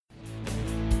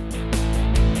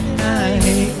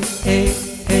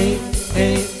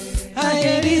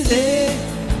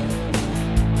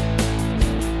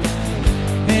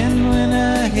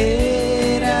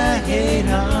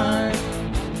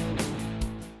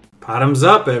Bottoms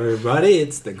up, everybody.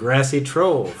 It's the Grassy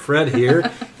Troll, Fred here,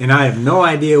 and I have no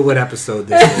idea what episode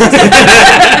this is.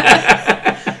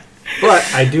 But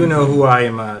I do know who I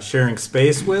am sharing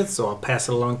space with, so I'll pass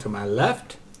it along to my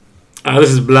left.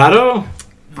 This is Blado,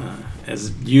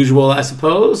 as usual, I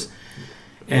suppose.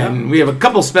 And we have a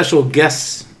couple special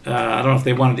guests. I don't know if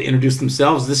they wanted to introduce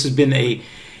themselves. This has been a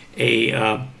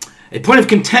point of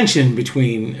contention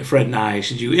between Fred and I.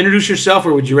 Should you introduce yourself,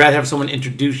 or would you rather have someone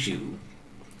introduce you?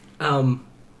 I'm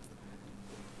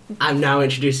now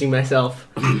introducing myself.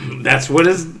 That's what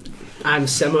is... I'm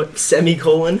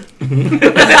semicolon. You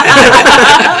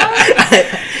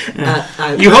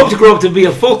hope to grow up to be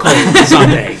a full colon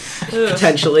someday.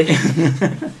 Potentially.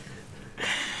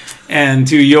 And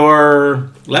to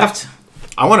your left?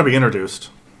 I want to be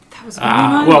introduced. That was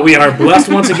well, we are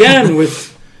blessed once again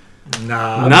with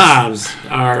Knobs,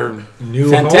 our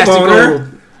new fantastical... homeowner.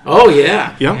 Oh,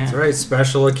 yeah. Yep. That's right,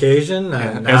 special occasion.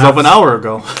 As of an hour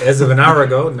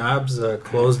ago. Knobs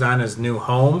closed on his new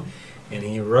home, and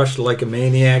he rushed like a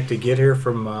maniac to get here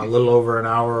from a little over an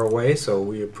hour away, so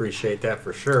we appreciate that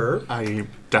for sure. I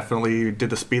definitely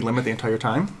did the speed limit the entire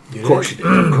time. Of course you did.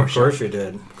 Of course you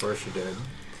did.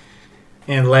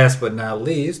 And last but not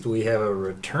least, we have a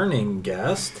returning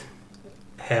guest,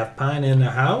 Half Pine in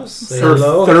the house. Say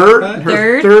hello, Her Half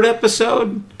Pine. third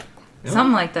episode?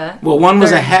 Something like that. Well, one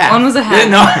was a half. One was a half.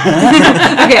 No.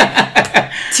 Okay.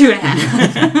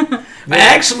 2.5.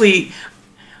 Actually,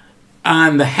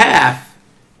 on the half,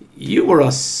 you were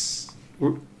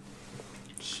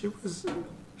She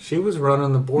was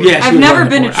running the board. Yeah, I've never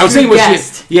been a true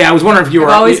guest. I was wondering if you were...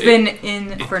 I've always been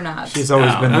in for knobs. She's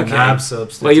always been the okay. knob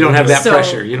substitute. Well, you don't have that So-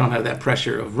 pressure. You don't have that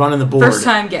pressure of running the board. First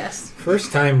time guest.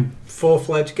 First time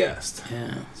full-fledged guest.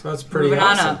 Yeah. So that's pretty Moving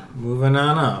on awesome. up. Moving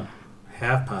on up.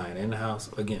 Half Pine in the house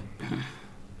again.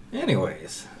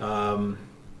 Anyways, why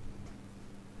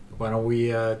don't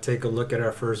we take a look at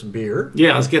our first beer,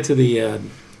 Yeah, let's get to the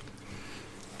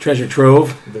treasure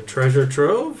trove. the Treasure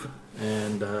Trove,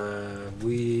 and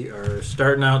we are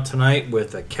starting out tonight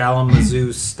with a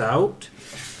Kalamazoo Stout.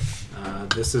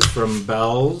 This is from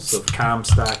Bell's of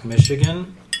Comstock,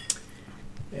 Michigan.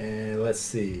 And let's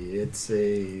see, it's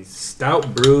a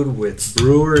stout brewed with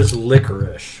brewer's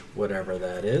licorice, whatever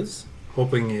that is.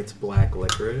 Hoping it's black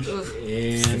licorice. Oof.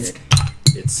 And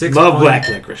it's 6. Love black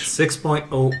licorice.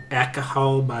 6.0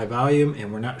 alcohol by volume,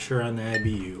 and we're not sure on the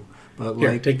IBU. But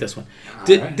Here, like, take this one. All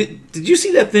Did, right. did you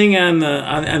see that thing on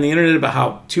the internet about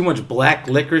how too much black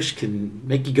licorice can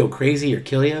make you go crazy or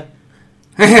kill you?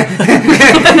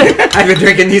 I've been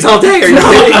drinking these all day. Are you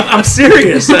kidding? I'm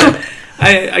serious.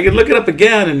 I could look it up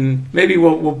again, and maybe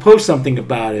we'll post something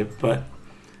about it. But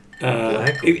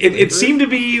Black it licorice? seemed to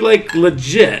be like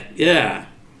legit. Yeah.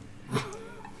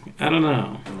 I don't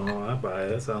know. oh, I buy it.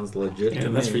 That sounds legit. Yeah, to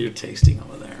that's me. for your tasting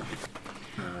over there.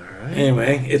 All right.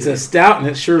 Anyway, it's a stout, and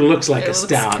it sure looks like It a looks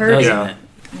stout, curvy. doesn't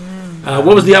it?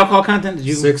 What was the alcohol content? Did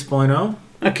you? 6.0.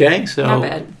 Okay, so Not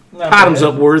bad. Not bottoms bad.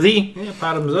 up worthy. Yeah,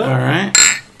 bottoms All up. right,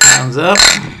 bottoms up.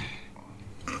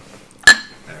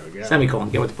 There we go. Semicolon.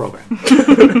 Get with the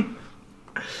program.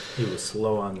 He was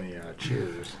slow on the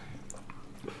cheers.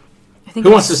 I think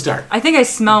Who wants to start? I think I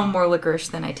smell more licorice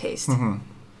than I taste.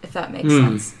 If that makes Mm.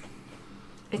 sense.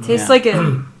 It tastes Yeah. like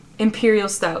an imperial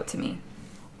stout to me.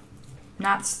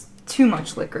 Not too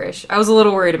much licorice. I was a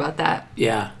little worried about that.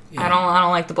 Yeah. I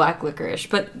don't like the black licorice,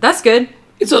 but that's good.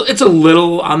 It's a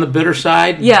little on the bitter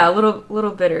side. Yeah, a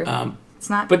little bitter. It's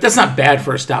not. But that's not bad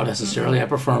for a stout necessarily. I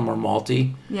prefer more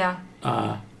malty. Yeah.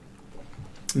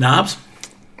 Knobs,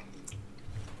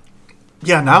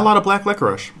 Yeah, not a lot of black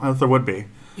licorice. I thought there would be.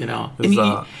 you know. Is,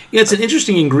 And it's an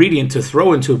interesting ingredient to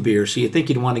throw into a beer, so you think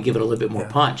you'd want to give it a little bit more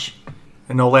punch.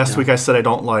 I know last week I said I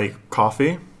don't like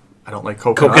coffee. I don't like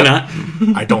coconut.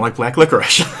 I don't like black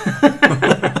licorice.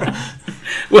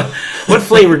 What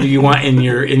flavor do you want in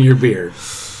your beer?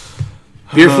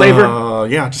 Beer flavor?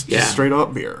 Yeah, just Yeah. straight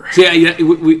up beer. So yeah,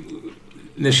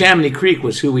 the Chamonix Creek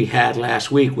was who we had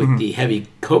last week with the heavy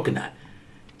coconut.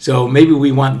 So maybe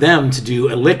we want them to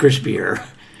do a licorice beer,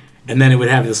 and then it would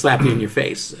have the slap you in your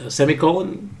face.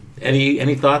 Semicolon.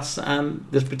 Any thoughts on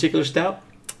this particular stout?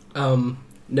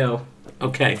 No.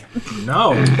 Okay.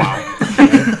 No. Wow.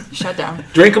 Shut down.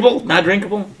 Drinkable? Not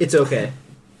drinkable? It's okay.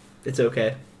 It's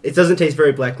okay. It doesn't taste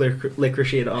very black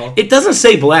licorice at all. It doesn't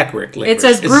say black licorice. It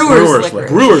says It's brewer's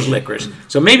licorice. Brewer's licorice.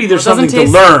 So maybe there's Well, it something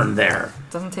doesn't to taste- learn there.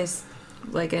 Doesn't taste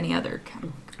like any other.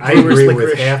 I Brewer's agree with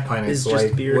licorice Half Pint. It's is just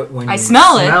like beer. when I you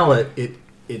smell it. smell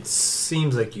it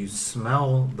seems like you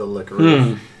smell the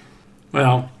licorice.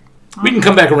 Well, we can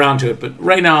come back around to it, but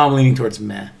right now I'm leaning towards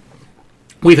meh.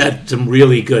 We've had some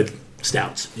really good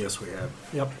stouts. Yes, we have.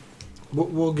 Yep.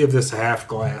 we'll give this a half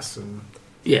glass and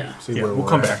Yeah. see Yeah, where we'll we're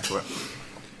come at. back to it.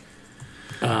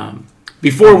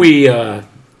 Before we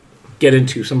get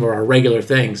into some of our regular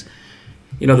things,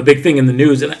 the big thing in the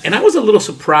news, and I was a little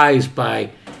surprised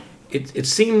by it. It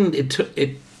seemed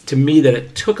to me that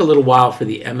it took a little while for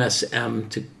the MSM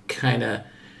to kind of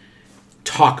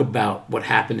talk about what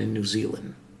happened in New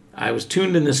Zealand. I was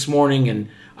tuned in this morning, and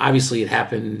obviously it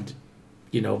happened,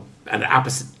 at an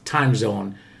opposite time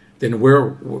zone than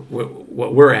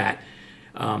what we're at.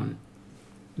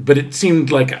 But it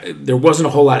seemed like there wasn't a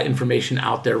whole lot of information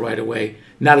out there right away.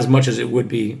 Not as much as it would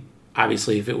be,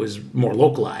 obviously, if it was more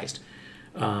localized.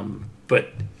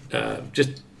 But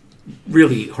just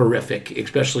really horrific,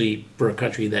 especially for a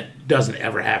country that doesn't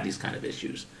ever have these kind of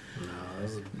issues. No,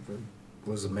 it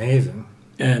was amazing.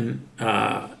 And,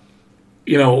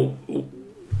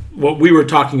 what we were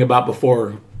talking about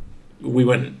before we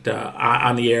went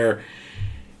on the air,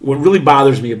 what really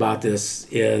bothers me about this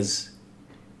is,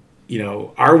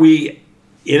 are we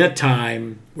in a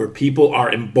time where people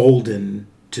are emboldened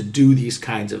to do these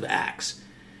kinds of acts?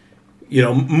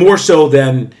 More so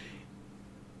than,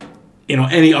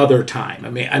 any other time.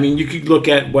 I mean, you could look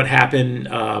at what happened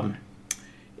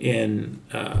in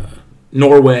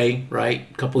Norway, right?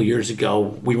 A couple of years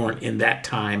ago. We weren't in that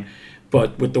time.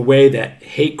 But with the way that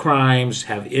hate crimes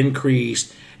have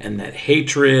increased and that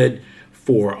hatred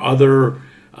for other,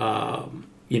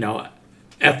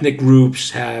 ethnic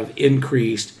groups have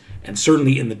increased, and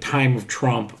certainly in the time of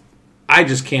Trump, I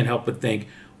just can't help but think,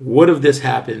 would have this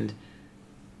happened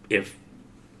if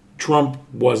Trump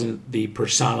wasn't the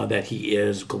persona that he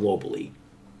is globally?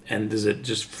 And does it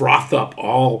just froth up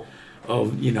all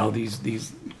of,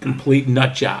 these complete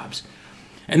nut jobs?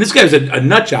 And this guy's a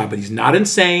nut job, but he's not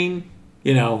insane.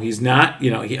 He's not,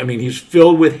 he's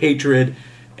filled with hatred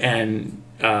and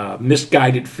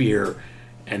misguided fear,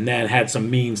 and then had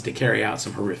some means to carry out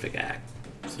some horrific act.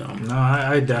 So No,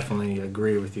 I definitely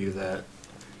agree with you that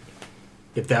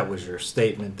if that was your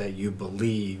statement, that you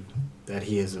believe that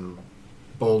he is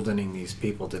emboldening these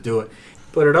people to do it.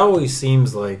 But it always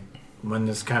seems like when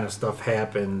this kind of stuff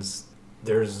happens,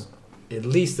 there's at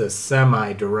least a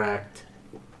semi-direct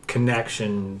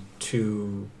connection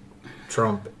to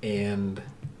Trump and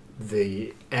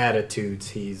the attitudes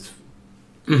he's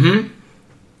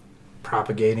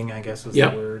propagating, I guess is the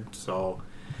word. So,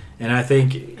 and I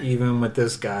think even with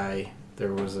this guy,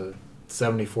 there was a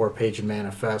 74-page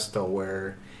manifesto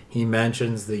where he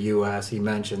mentions the U.S., he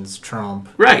mentions Trump.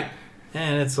 Right.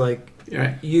 And it's like,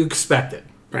 right. You expect it.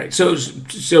 Right. So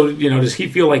does he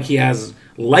feel like he has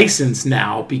license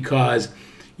now because,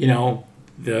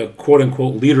 the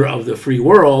quote-unquote leader of the free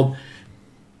world,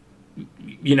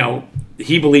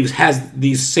 he believes has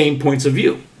these same points of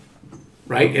view,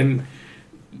 right? And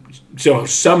so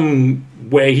some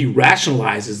way he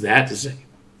rationalizes that to say,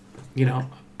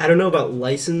 I don't know about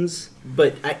license,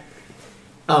 but I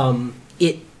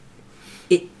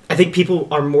think people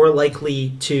are more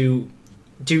likely to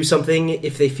do something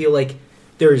if they feel like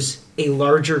there's a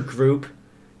larger group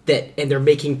and they're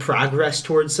making progress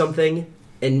towards something,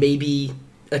 and maybe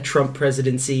a Trump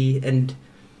presidency and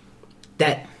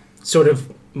that sort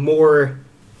of more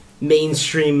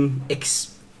mainstream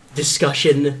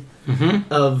discussion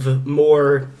of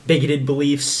more bigoted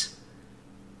beliefs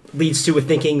leads to a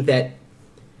thinking that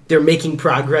they're making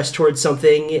progress towards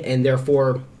something, and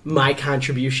therefore my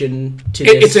contribution to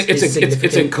this is significant.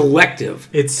 It's a collective.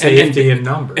 It's safety in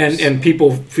numbers. And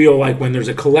people feel like when there's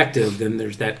a collective, then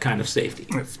there's that kind of safety.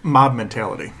 It's mob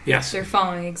mentality. Yes. They're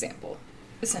following example,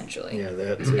 essentially. Yeah,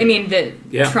 that's I mean,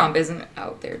 Trump isn't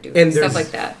out there doing stuff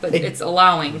like that, but it's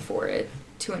allowing for it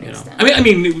to an extent. I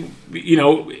mean,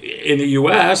 in the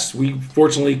U.S., we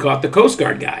fortunately caught the Coast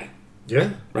Guard guy.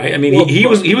 Yeah. Right. I mean, he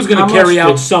was going to carry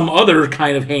out some other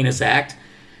kind of heinous act,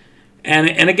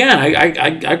 and again,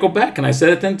 I go back and I said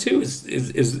it then too.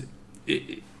 Is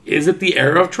it the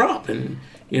era of Trump? And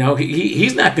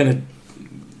he's not going to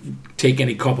take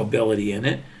any culpability in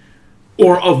it,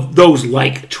 or of those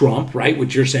like Trump, right?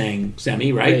 Which you're saying,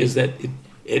 Semi, right? Is that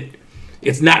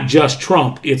it's not just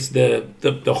Trump; it's the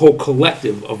whole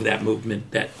collective of that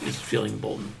movement that is feeling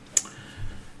emboldened.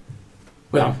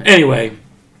 Well, anyway.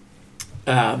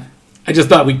 I just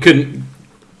thought we couldn't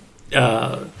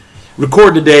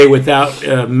record today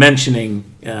without mentioning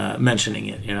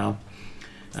it,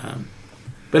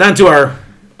 But on to our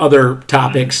other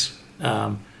topics.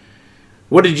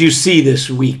 What did you see this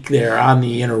week there on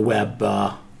the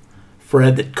interweb,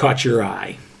 Fred, that caught your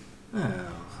eye?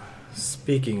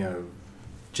 Speaking of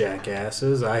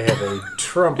jackasses, I have a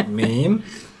Trump meme.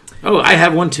 Oh, I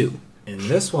have one too. And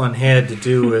this one had to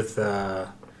do with the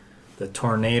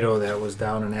tornado that was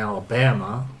down in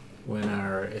Alabama. when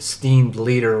our esteemed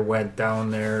leader went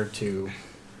down there to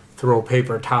throw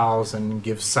paper towels and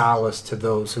give solace to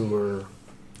those who were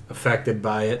affected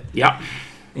by it. Yep.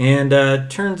 And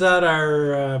turns out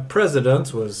our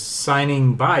president was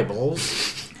signing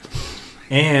Bibles.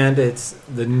 And it's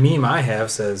the meme I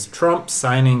have says Trump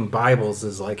signing Bibles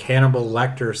is like Hannibal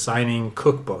Lecter signing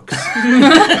cookbooks.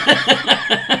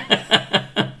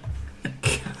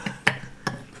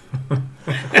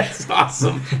 That's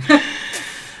awesome.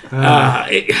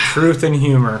 Truth and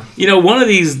humor. You know, one of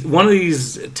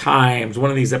these times, one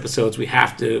of these episodes, we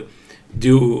have to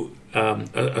do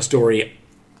a story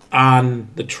on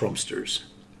the Trumpsters.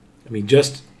 I mean,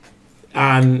 just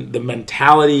on the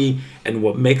mentality and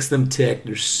what makes them tick.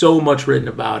 There's so much written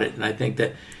about it, and I think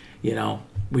that, you know,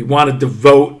 we want to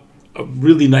devote a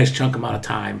really nice chunk amount of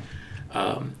time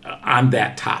on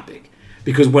that topic,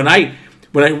 because when I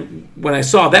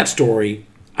saw that story,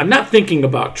 I'm not thinking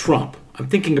about Trump. I'm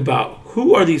thinking about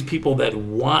who are these people that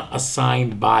want a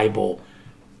signed Bible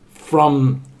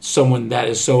from someone that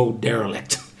is so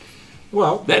derelict.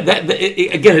 Well,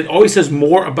 again, it always says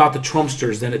more about the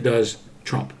Trumpsters than it does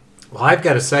Trump. Well, I've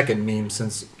got a second meme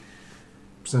since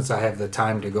I have the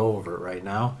time to go over it right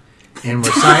now, and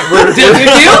we're signing. Did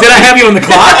I have you on the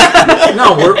clock?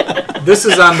 No, this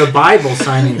is on the Bible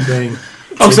signing thing.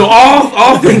 Oh, so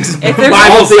all things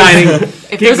Bible signing.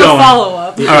 If there's a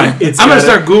follow-up. All right, I'm going to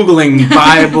start Googling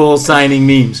Bible signing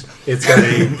memes. It's got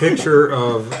a picture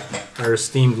of our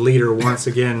esteemed leader once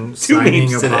again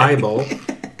signing a Bible,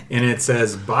 and it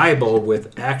says Bible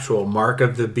with actual Mark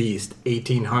of the Beast,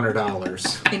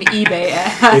 $1,800. An eBay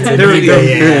ad. It's an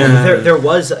eBay ad. There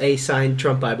was a signed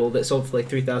Trump Bible that sold for like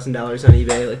 $3,000 on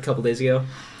eBay like a couple days ago.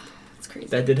 That's crazy.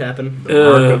 That did happen.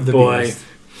 Mark of the boy. Beast.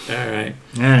 All right.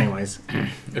 Anyways,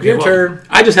 Okay, your turn.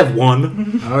 I just have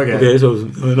one. Okay. So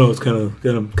I know it's kind of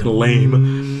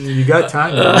lame. You got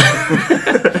time.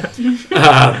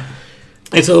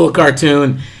 It's a little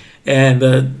cartoon, and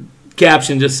the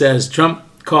caption just says, Trump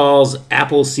calls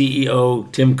Apple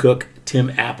CEO Tim Cook Tim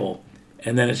Apple.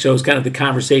 And then it shows kind of the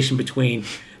conversation between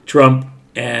Trump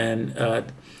and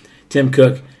Tim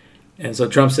Cook. And so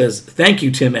Trump says, "Thank you,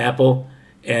 Tim Apple."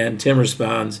 And Tim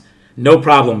responds, "No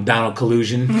problem, Donald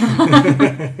Collusion."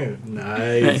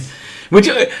 Nice. Which,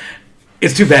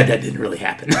 it's too bad that didn't really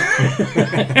happen.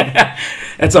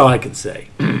 That's all I can say.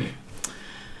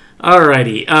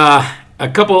 Alrighty. A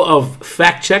couple of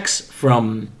fact checks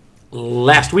from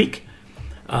last week.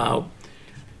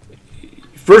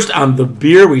 First, on the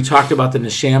beer, we talked about the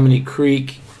Neshaminy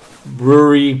Creek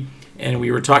Brewery, and we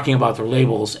were talking about their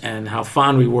labels and how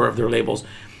fond we were of their labels.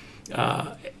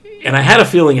 And I had a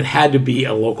feeling it had to be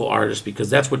a local artist, because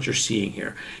that's what you're seeing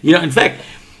here. You know, in fact,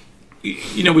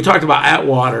 you know, we talked about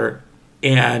Atwater,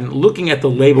 and looking at the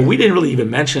label, we didn't really even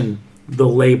mention the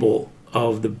label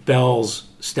of the Bell's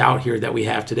Stout here that we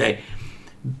have today.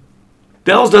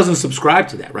 Bell's doesn't subscribe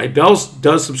to that, right? Bell's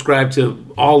does subscribe to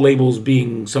all labels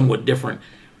being somewhat different.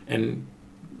 And,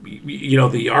 you know,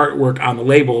 the artwork on the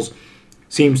labels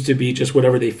seems to be just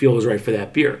whatever they feel is right for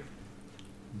that beer.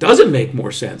 Doesn't make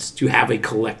more sense to have a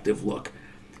collective look,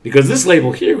 because this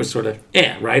label here was sort of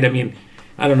right? I mean,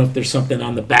 I don't know if there's something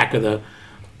on the back of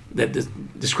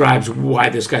that describes why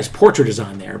this guy's portrait is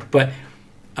on there, but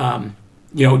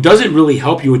you know, does it really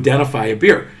help you identify a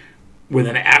beer? With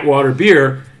an Atwater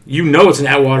beer, you know it's an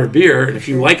Atwater beer, and if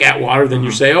you like Atwater, then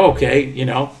you say, "Oh, okay, you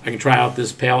know, I can try out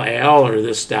this pale ale or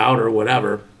this stout or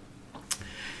whatever."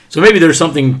 So maybe there's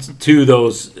something to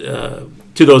those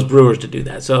brewers to do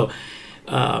that. So.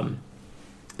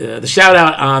 The shout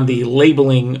out on the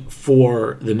labeling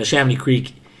for the Neshaminy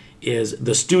Creek is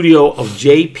the studio of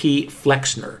J.P.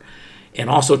 Flexner. And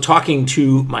also talking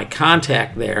to my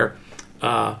contact there,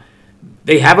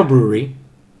 they have a brewery,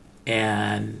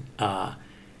 and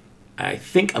I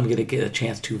think I'm going to get a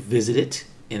chance to visit it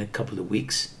in a couple of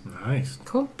weeks. Nice.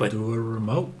 Cool. But do a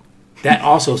remote. That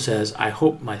also says, I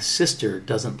hope my sister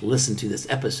doesn't listen to this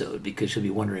episode, because she'll be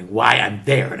wondering why I'm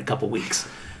there in a couple weeks.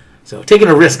 So taking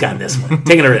a risk on this one.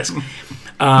 Taking a risk.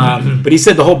 But he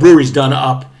said the whole brewery's done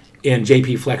up in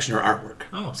J.P. Flexner artwork.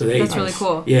 Oh, so that's really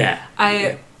cool. Yeah.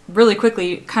 Really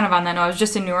quickly, kind of on that note, I was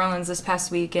just in New Orleans this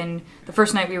past week, and the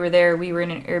first night we were there, we were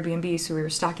in an Airbnb, so we were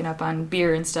stocking up on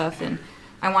beer and stuff, and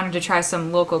I wanted to try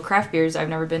some local craft beers. I've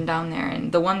never been down there,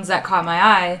 and the ones that caught my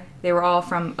eye, they were all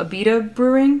from Abita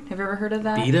Brewing. Have you ever heard of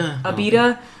that?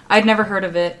 Abita? I'd never heard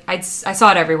of it. I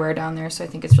saw it everywhere down there, so I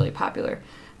think it's really popular.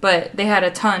 But they had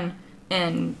a ton,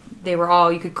 and they were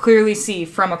all, you could clearly see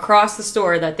from across the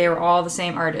store that they were all the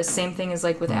same artists. Same thing as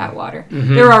like with Atwater.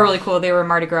 Mm-hmm. They were all really cool. They were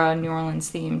Mardi Gras New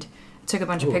Orleans themed. took a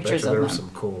bunch of Ooh, I bet pictures you of there were them.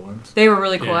 some cool ones. They were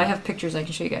really cool. Yeah. I have pictures I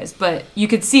can show you guys. But you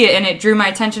could see it, and it drew my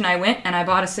attention. I went and I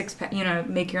bought a 6-pack.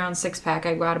 Make your own 6-pack.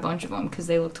 I bought a bunch of them because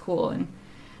they looked cool. And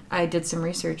I did some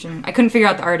research, and I couldn't figure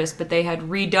out the artist, but they had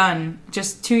redone,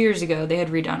 just 2 years ago, they had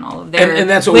redone all of their And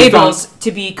that's what we labels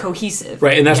to be cohesive.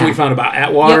 Right, and that's what we found about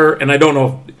Atwater. And I don't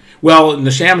know if,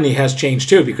 the Chamonix has changed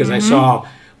too, because I saw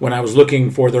when I was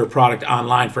looking for their product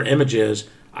online for images,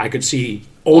 I could see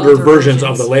older versions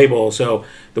of the label. So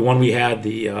the one we had,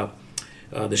 the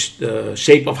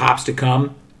Shape of Hops to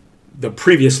Come, the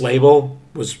previous label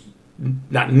was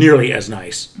not nearly as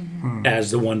nice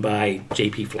as the one by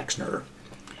J.P. Flexner.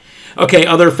 Okay,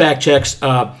 other fact checks.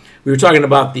 We were talking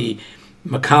about the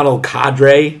McConnell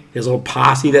cadre, his little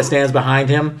posse that stands behind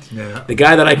him. Yeah. The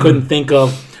guy that I couldn't think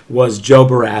of was John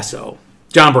Barrasso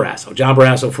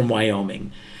from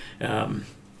Wyoming.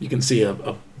 You can see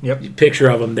a picture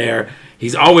of him there.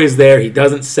 He's always there. He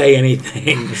doesn't say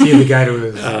anything. Is he the guy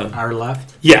to our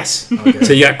left? Yes. Okay.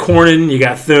 So you got Cornyn, you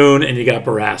got Thune, and you got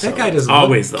Barrasso. That guy doesn't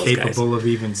always look those capable guys. of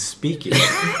even speaking.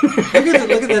 look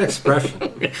at that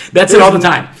expression. That's it all the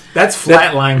time. That's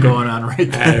flatline going on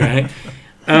right there.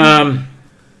 All right.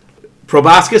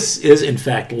 Proboscis is in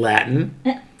fact Latin,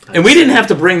 and we didn't have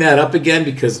to bring that up again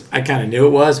because I kind of knew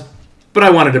it was, but I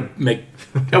wanted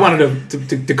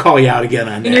to call you out again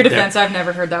on that. In your defense, I've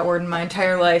never heard that word in my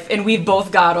entire life, and we've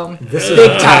both got them. This is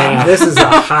big time. This is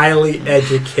a highly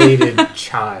educated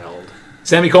child.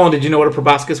 Semicolon, did you know what a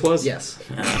proboscis was? Yes.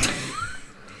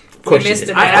 Of course We you missed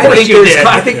did. it.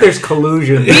 I think there's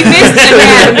collusion. We missed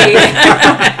anatomy.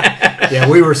 Yeah,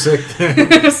 we were sick Sick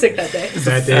that day.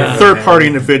 that day. Third-party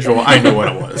individual, I knew what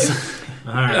it was.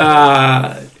 All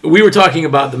right. We were talking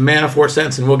about the Manafort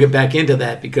sentence, and we'll get back into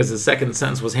that because the second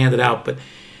sentence was handed out. But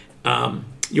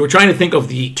you were trying to think of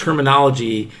the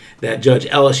terminology that Judge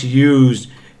Ellis used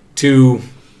to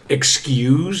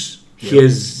excuse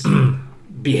his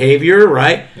behavior,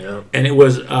 right? Yep. And it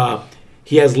was,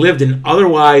 he has lived an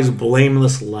otherwise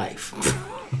blameless life.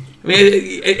 I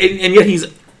mean, and yet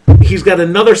he's got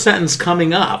another sentencing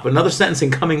coming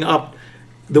up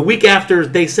the week after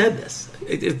they said this.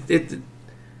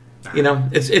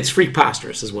 It's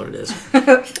preposterous is what it is.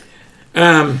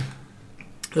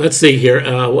 Let's see here.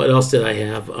 What else did I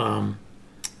have?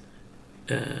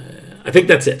 I think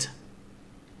that's it.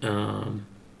 The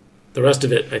rest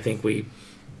of it, I think we...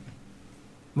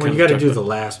 Well, you got to do the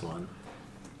last one.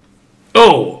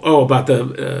 Oh, about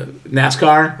the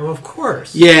NASCAR? Well, of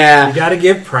course. Yeah. You got to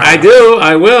give props. I do.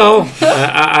 I will.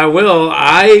 I will.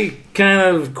 I kind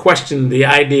of question the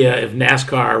idea if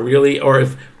NASCAR really, or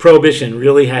if Prohibition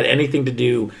really had anything to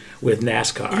do with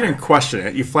NASCAR. You didn't question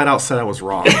it. You flat out said I was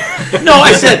wrong. No,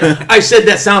 I said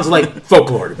that sounds like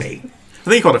folklore to me. I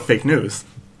think you called it fake news.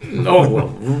 Oh, well,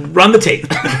 run the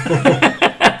tape.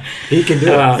 He can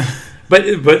do it.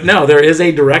 But no, there is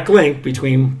a direct link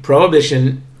between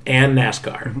Prohibition and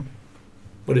NASCAR.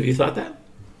 What have you thought that?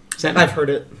 I've heard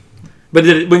it. But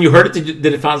when you heard it, did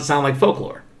it sound like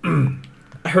folklore?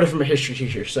 I heard it from a history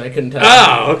teacher, so I couldn't tell.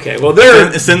 Oh, okay. Well,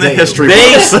 It's in the history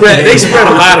they books. spread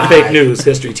a lot of fake news,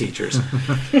 history teachers.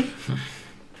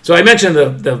 So I mentioned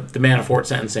the Manafort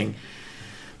sentencing,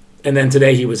 and then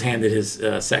today he was handed his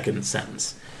second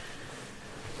sentence.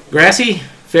 Grassy,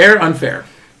 fair, unfair?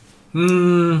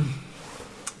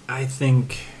 I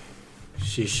think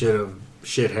she should have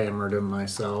shit-hammered him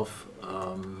myself.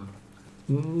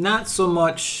 Not so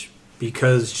much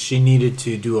because she needed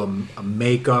to do a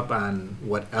makeup on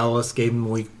what Ellis gave him the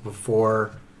week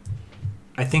before.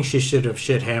 I think she should have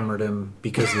shit-hammered him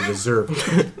because he deserved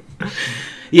it.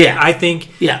 Yeah. I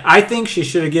think she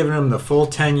should have given him the full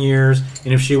 10 years,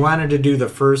 and if she wanted to do the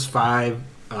first 5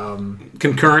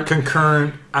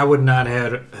 concurrent, I would not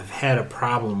have had a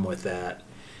problem with that.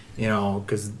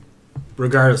 Because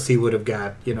regardless, he would have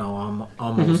got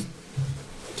almost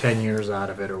 10 years out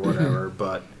of it or whatever.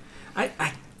 But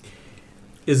I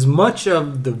as much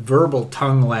of the verbal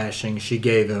tongue lashing she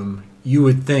gave him, you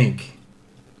would think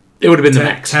it would have been the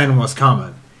max. 10 was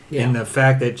coming. Yeah. And the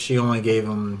fact that she only gave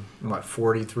him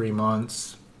 43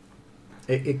 months,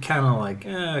 it kind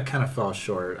of fell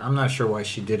short. I'm not sure why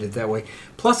she did it that way.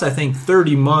 Plus, I think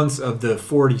 30 months of the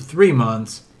 43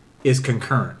 months is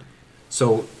concurrent.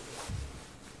 So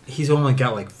he's only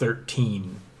got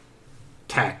 13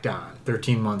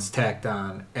 months tacked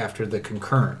on after the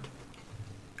concurrent.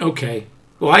 Okay.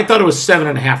 Well, I thought it was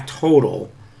 7.5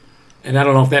 total, and I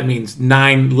don't know if that means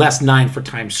 9 less 9 for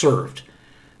time served.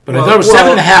 But I thought it was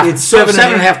 7.5. It's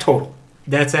 7.5 total.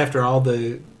 That's after all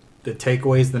the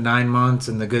takeaways, the 9 months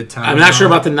and the good time. I'm not sure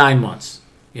about the 9 months.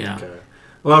 Yeah. Okay.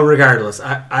 Well, regardless,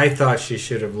 I thought she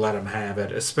should have let him have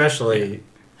it, especially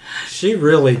She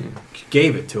really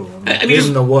gave it to him. I mean, Gave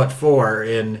him the what for,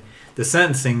 and the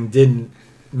sentencing didn't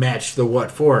match the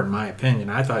what for, in my opinion.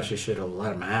 I thought she should have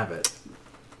let him have it.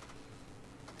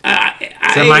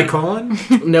 Semicolon?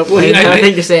 Nope, I had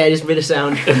nothing to say. I just made a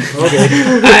sound.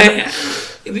 Okay.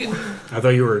 I thought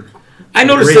you were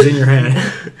raising your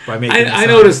hand by making I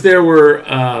noticed there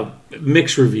were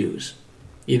mixed reviews,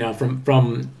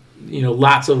 from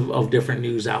lots of different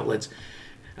news outlets.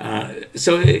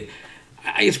 So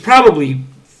it's probably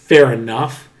fair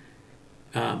enough.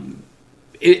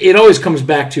 It always comes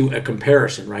back to a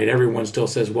comparison, right? Everyone still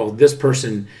says, well, this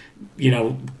person,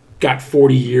 got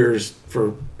 40 years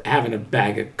for having a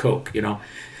bag of Coke,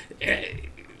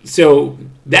 So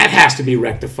that has to be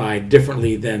rectified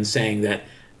differently than saying that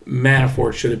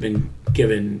Manafort should have been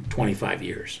given 25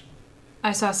 years.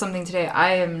 I saw something today.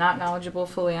 I am not knowledgeable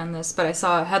fully on this, but I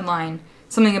saw a headline,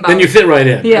 something about... Then you fit right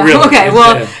in. Yeah, really. Okay,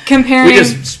 well, comparing... We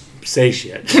just say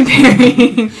shit.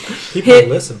 Comparing... People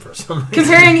listen for some reason.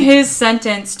 Comparing his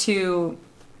sentence to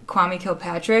Kwame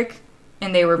Kilpatrick,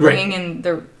 and they were bringing in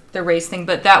the race thing,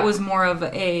 but that was more of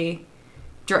a...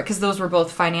 Because those were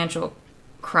both financial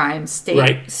crimes,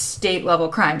 state level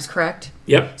crimes, correct?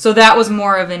 Yep. So that was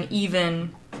more of an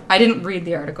even... I didn't read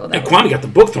the article. And Kwame got the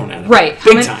book thrown at him. Right.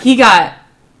 Big time. He got...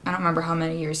 I don't remember how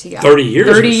many years he got. 30 years.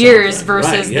 30 years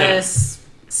versus right, yeah. this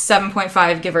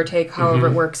 7.5, give or take, however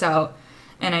it works out.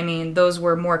 And I mean, those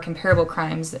were more comparable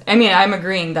crimes. I mean, I'm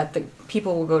agreeing that the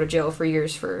people will go to jail for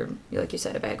years for, like you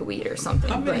said, a bag of weed or something.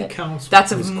 How many but counts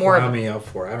that's was more Kwame up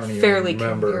for? I don't even fairly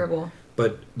remember. comparable.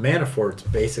 But Manafort's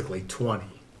basically 20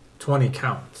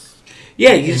 counts.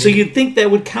 Yeah, so you'd think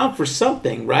that would count for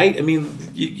something, right? I mean,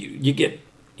 you get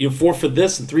 4 for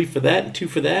this and 3 for that and 2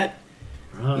 for that.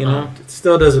 It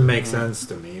still doesn't make sense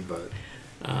to me, but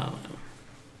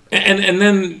and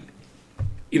then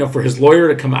for his lawyer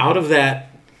to come out of that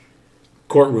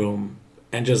courtroom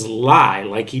and just lie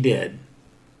like he did,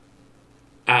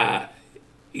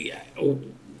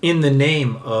 in the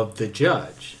name of the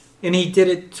judge, and he did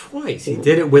it twice. He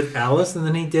did it with Alice, and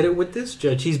then he did it with this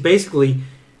judge. He's basically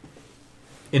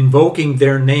invoking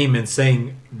their name and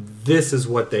saying, this is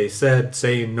what they said,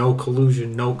 saying no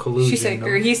collusion, no collusion.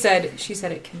 She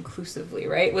said it conclusively,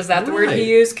 right? Was that the word he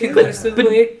used,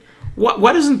 conclusively? But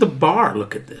why doesn't the bar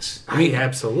look at this? I mean,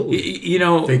 absolutely.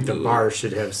 I think the bar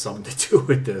should have something to do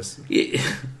with this.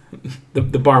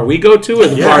 The bar we go to, or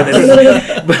the bar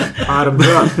that bottoms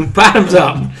up. Bottoms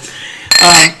up.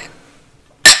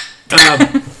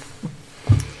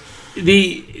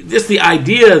 The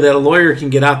idea that a lawyer can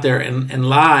get out there and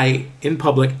lie in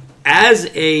public as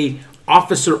a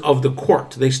officer of the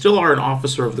court. They still are an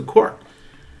officer of the court.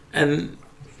 And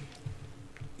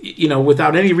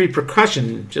without any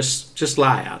repercussion, just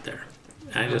lie out there.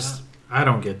 I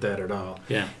don't get that at all.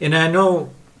 Yeah. And I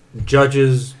know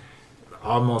judges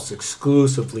almost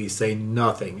exclusively say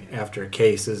nothing after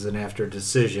cases and after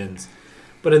decisions.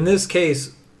 But in this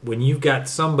case, when you've got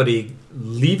somebody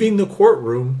leaving the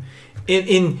courtroom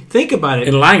think about it.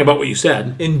 And lying about what you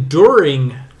said.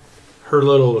 Enduring her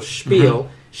little spiel,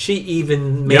 she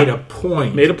even made a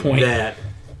point that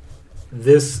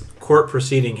this court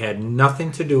proceeding had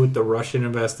nothing to do with the Russian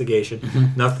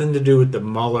investigation, nothing to do with the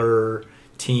Mueller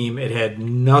team. It had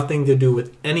nothing to do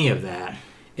with any of that.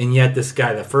 And yet this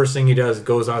guy, the first thing he does,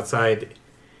 goes outside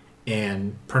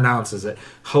and pronounces it.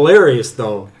 Hilarious,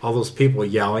 though, all those people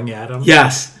yelling at him.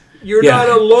 Yes. You're not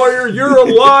a lawyer, you're a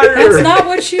liar. That's not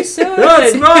what she said.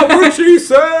 That's not what she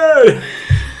said.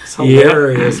 It's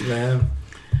hilarious, man.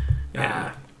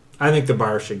 Yeah. I think the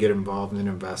bar should get involved and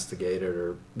investigate it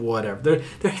or whatever.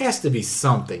 There has to be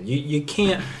something. You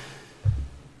can't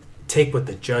take what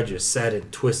the judges said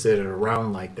and twist it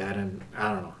around like that. And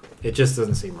I don't know. It just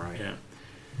doesn't seem right. Yeah.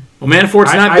 Well,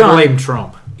 Manafort's not done. I blame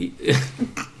Trump.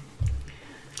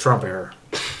 Trump error.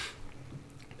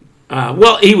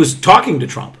 Well, he was talking to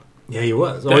Trump. Yeah, he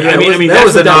was. Oh, yeah, I mean, that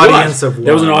was an audience of one.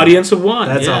 That was an audience of one.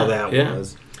 That's all that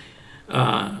was.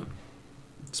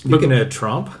 Speaking of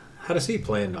Trump, how does he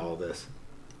play into all this?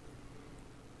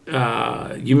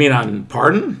 You mean on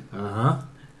pardon? Uh-huh.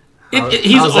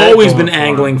 He's always been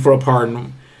angling for a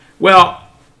pardon. Well,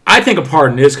 I think a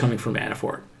pardon is coming from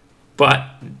Manafort. But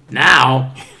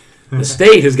now the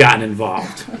state has gotten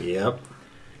involved. Yep.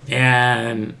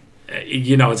 And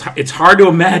it's hard to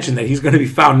imagine that he's going to be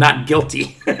found not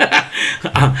guilty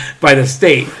by the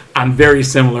state on very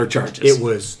similar charges. It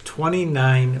was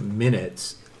 29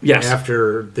 minutes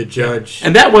after the judge...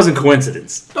 And that wasn't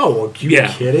coincidence. Oh, are you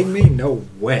kidding me? No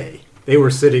way. They were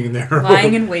sitting there...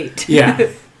 lying in wait. Yeah.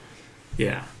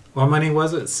 Yeah. How many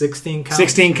was it? 16 counts?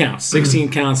 16 counts.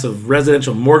 16 counts of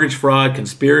residential mortgage fraud,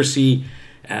 conspiracy,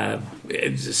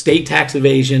 It's state tax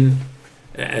evasion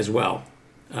as well.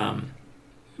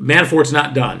 Manafort's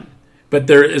not done, but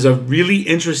there is a really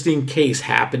interesting case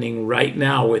happening right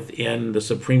now within the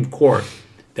Supreme Court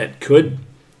that could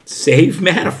save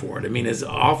Manafort. I mean, as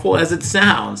awful as it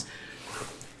sounds,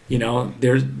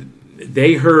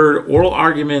 they heard oral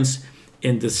arguments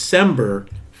in December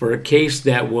for a case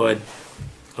that would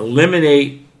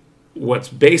eliminate what's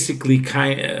basically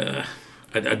a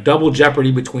double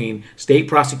jeopardy between state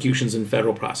prosecutions and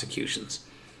federal prosecutions.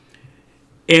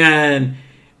 And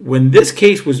when this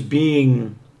case was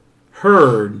being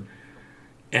heard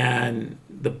and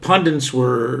the pundits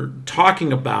were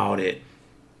talking about it,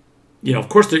 of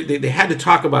course they had to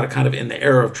talk about it kind of in the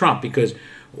era of Trump, because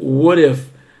what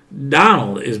if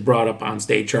Donald is brought up on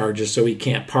state charges so he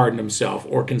can't pardon himself?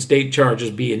 Or can state charges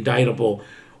be indictable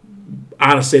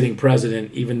on a sitting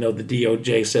president, even though the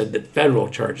DOJ said that federal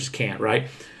charges can't, right?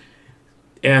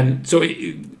 And so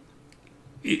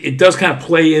it does kind of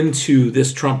play into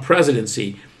this Trump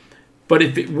presidency. But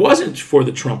if it wasn't for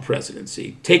the Trump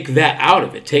presidency, take that out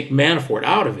of it, take Manafort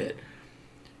out of it,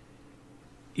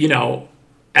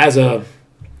 as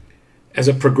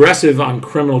a progressive on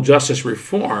criminal justice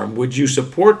reform, would you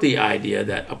support the idea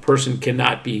that a person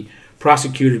cannot be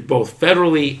prosecuted both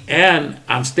federally and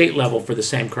on state level for the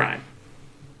same crime?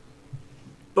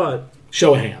 But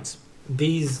show of hands.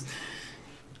 These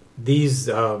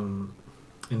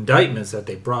indictments that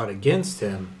they brought against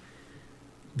him,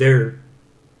 they're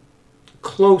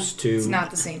close to. It's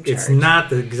not the same charge. It's not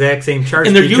the exact same charge,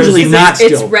 and they're usually not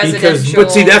still. It's residential.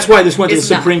 But see, that's why this went to the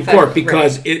Supreme Court,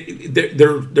 because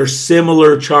right. They're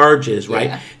similar charges,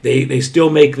 right? Yeah. They still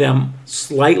make them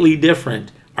slightly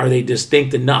different. Are they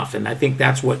distinct enough? And I think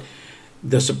that's what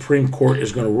the Supreme Court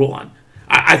is going to rule on.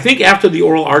 I think after the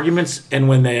oral arguments and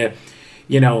when the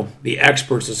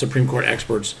experts, the Supreme Court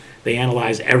experts, they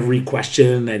analyze every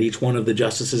question that each one of the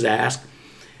justices asked,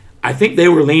 I think they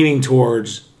were leaning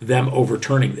towards them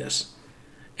overturning this.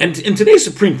 And in today's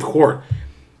Supreme Court,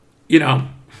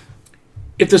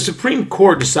 if the Supreme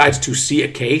Court decides to see a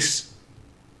case,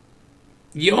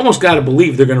 you almost got to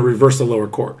believe they're going to reverse the lower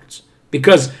courts.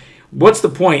 Because what's the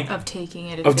point of taking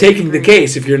it? Of taking the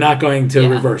case if you're not going to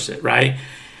reverse it, right?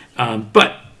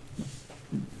 But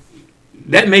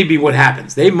that may be what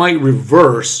happens. They might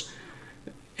reverse,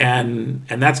 and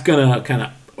that's going to kind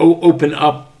of open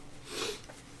up,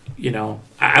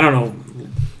 I don't know,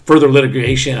 further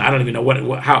litigation. I don't even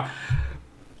know how,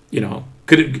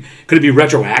 could it be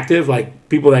retroactive? Like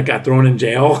people that got thrown in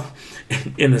jail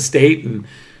in the state and,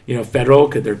 federal,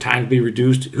 could their time be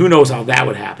reduced? Who knows how that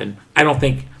would happen? I don't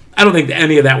think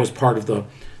any of that was part of the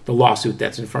lawsuit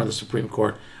that's in front of the Supreme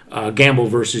Court, Gamble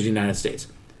versus United States.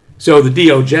 So the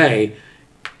DOJ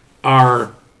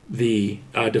are the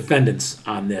defendants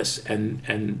on this,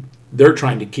 and they're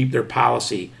trying to keep their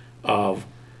policy of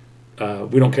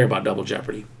we don't care about double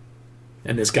jeopardy.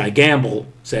 And this guy Gamble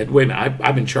said, wait a minute,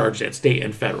 I've been charged at state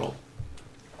and federal.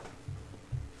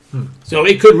 So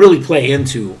it could really play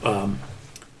into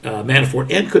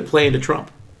Manafort and could play into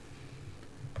Trump.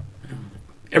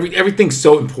 Everything's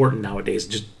so important nowadays. It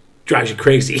just drives you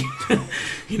crazy.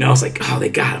 It's like, oh, they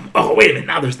got him. Oh, wait a minute,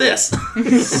 now there's this.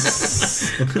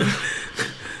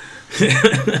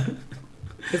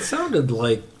 It sounded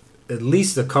like at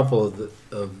least a couple of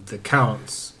the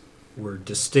counts were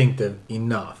distinctive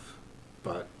enough,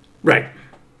 but right,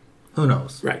 who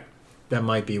knows? Right, that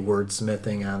might be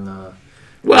wordsmithing on the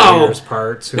lawyer's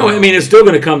parts. No, I mean it's still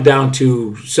going to come down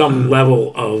to some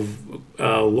level of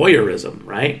lawyerism,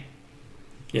 right?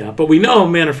 Yeah, but we know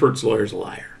Manafort's lawyer's a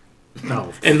liar.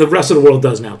 No, and the rest of the world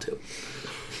does now too.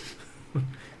 At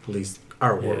least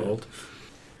our world.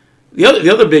 The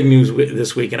other big news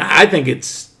this week, and I think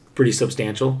it's pretty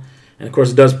substantial, and of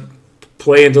course it does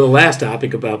play into the last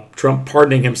topic about Trump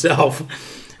pardoning himself,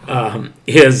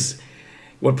 is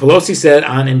what Pelosi said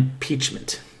on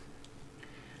impeachment.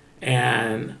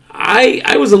 And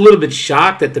I was a little bit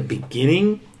shocked at the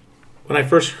beginning when I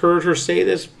first heard her say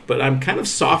this, but I'm kind of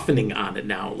softening on it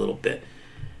now a little bit.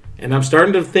 And I'm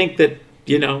starting to think that,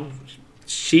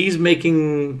 she's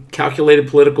making calculated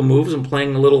political moves and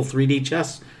playing a little 3D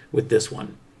chess with this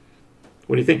one.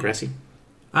 What do you think, Ressie?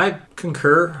 I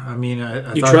concur. I mean,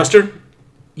 I you trust her?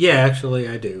 Yeah, actually,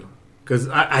 I do. Because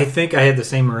I think I had the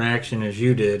same reaction as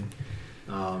you did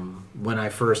when I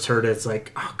first heard it. It's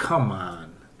like, oh, come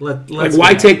on. Let's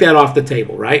why take that off the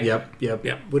table, right? Yep.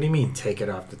 What do you mean take it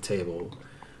off the table?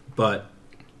 But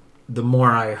the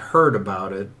more I heard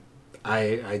about it,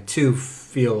 I too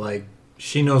feel like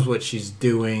she knows what she's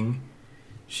doing.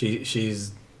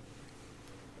 She's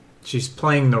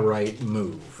playing the right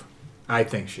move. I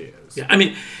think she is. Yeah, I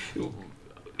mean,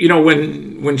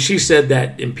 when she said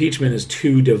that impeachment is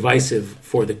too divisive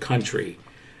for the country,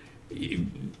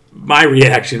 my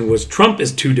reaction was Trump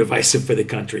is too divisive for the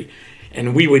country,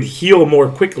 and we would heal more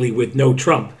quickly with no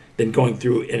Trump than going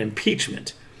through an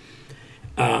impeachment.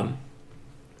 And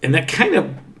that kind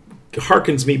of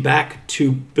harkens me back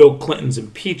to Bill Clinton's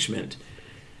impeachment.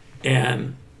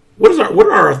 And what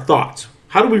are our thoughts?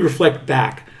 How do we reflect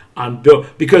back on Bill?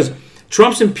 Because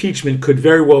Trump's impeachment could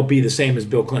very well be the same as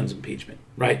Bill Clinton's impeachment,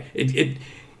 right?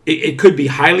 It could be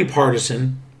highly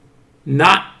partisan,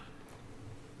 not,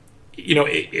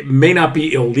 it may not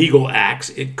be illegal acts.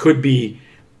 It could be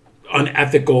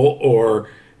unethical or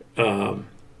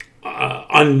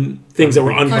things that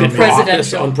were unfit for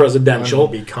office, unpresidential,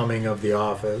 unbecoming of the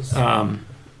office.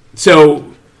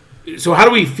 So how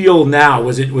do we feel now?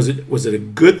 Was it a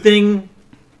good thing?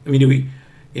 I mean,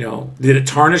 did it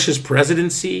tarnish his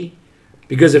presidency?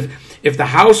 Because if the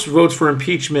House votes for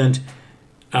impeachment,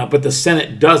 but the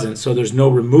Senate doesn't, so there's no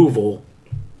removal.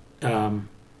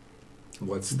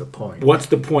 What's the point? What's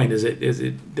the point? Does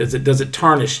it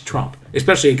tarnish Trump,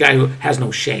 especially a guy who has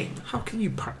no shame? How can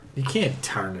you you can't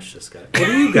tarnish this guy? What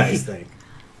do you guys think?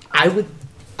 I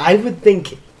would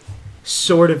think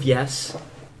sort of yes.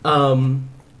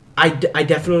 I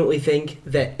definitely think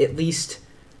that, at least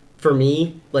for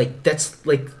me, that's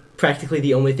practically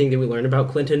the only thing that we learned about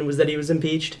Clinton was that he was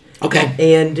impeached. Okay.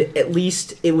 And at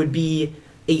least it would be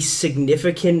a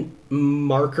significant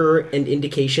marker and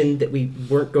indication that we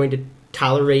weren't going to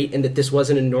tolerate and that this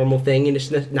wasn't a normal thing and it's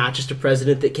not just a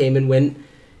president that came and went.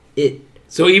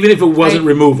 So even if it wasn't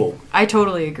removal. I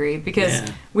totally agree, because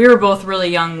we were both really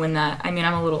young when that, I'm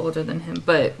a little older than him,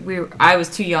 but I was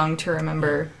too young to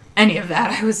remember any of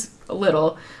that. I was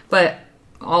little, but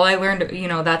all I learned,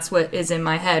 that's what is in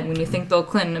my head. When you think Bill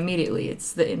Clinton, immediately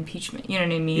it's the impeachment. You know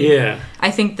what I mean? Yeah.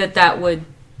 I think that would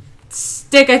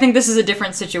stick. I think this is a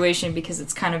different situation because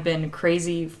it's kind of been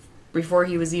crazy before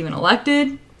he was even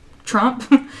elected. Trump,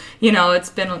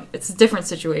 it's a different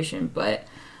situation, but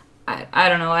I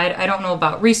don't know. I don't know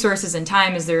about resources and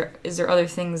time. Is there other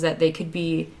things that they could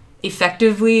be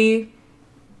effectively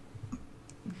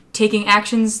taking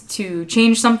actions to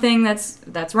change something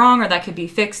that's wrong, or that could be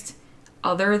fixed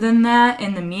other than that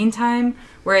in the meantime,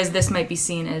 whereas this might be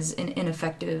seen as an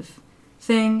ineffective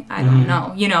thing? I don't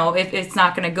know. If it's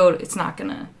not going to go, it's not going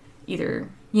to either,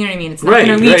 you know what I mean? It's not going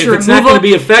to lead to removal. It's not going to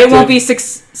be effective. It won't be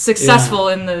successful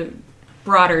in the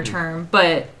broader term,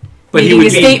 but making a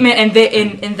statement and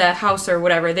in the House or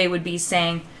whatever, they would be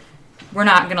saying, we're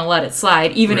not going to let it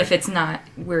slide, even if it's not.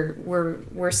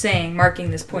 We're saying, marking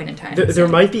this point in time. There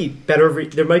might be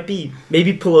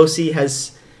maybe Pelosi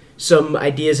has some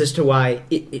ideas as to why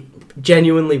it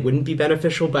genuinely wouldn't be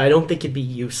beneficial, but I don't think it'd be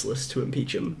useless to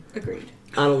impeach him. Agreed.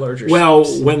 On a larger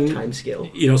time scale.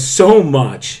 So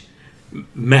much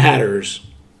matters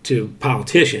to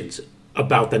politicians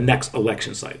about the next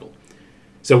election cycle.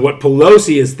 So what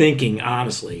Pelosi is thinking,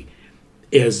 honestly,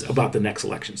 is about the next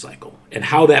election cycle and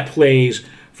how that plays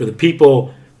for the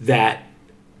people that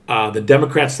the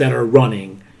Democrats that are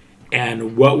running,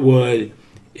 and what would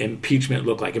impeachment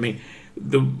look like.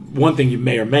 The one thing you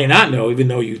may or may not know, even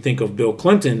though you think of Bill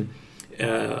Clinton,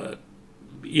 in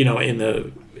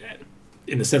the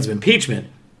sense of impeachment,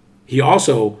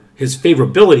 his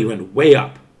favorability went way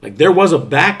up. There was a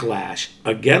backlash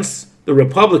against the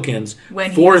Republicans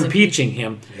for impeaching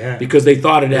him because they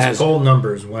thought his poll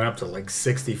numbers went up to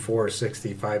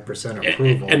 64-65%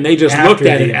 approval, and they just looked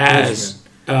at it as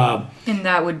and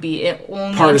that would be it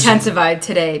only intensified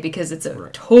today because it's a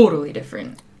totally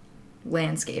different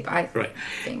landscape. I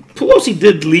think Pelosi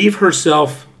did leave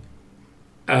herself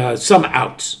some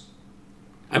outs.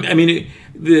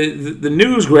 The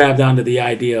news grabbed onto the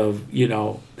idea of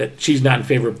that she's not in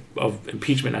favor of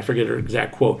impeachment. I forget her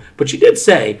exact quote, but she did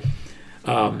say,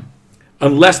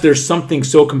 unless there's something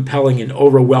so compelling and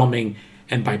overwhelming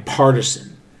and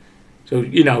bipartisan. So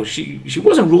she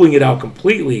wasn't ruling it out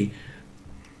completely.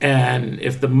 And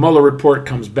if the Mueller report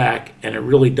comes back and it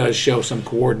really does show some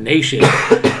coordination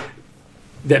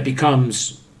that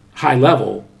becomes high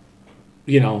level,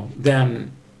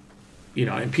 then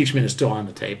impeachment is still on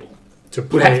the table.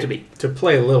 Would have to be. To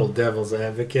play a little devil's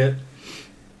advocate,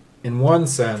 in one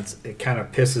sense, it kind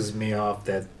of pisses me off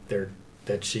that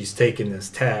she's taking this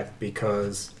tack,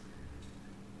 because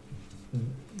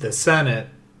the Senate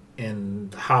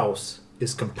and the House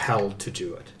is compelled to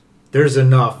do it. There's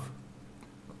enough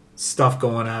stuff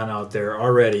going on out there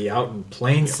already, out in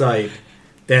plain sight,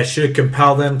 that should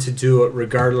compel them to do it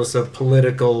regardless of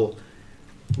political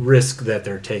risk that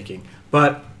they're taking.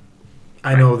 But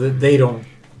I know that they don't.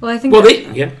 Well, I think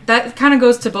that kind of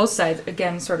goes to both sides.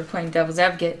 Again, sort of playing devil's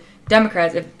advocate.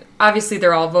 Democrats, if obviously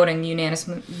they're all voting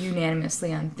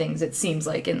unanimously on things, it seems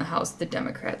like, in the House, the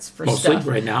Democrats, for Mostly stuff.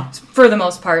 right now. For the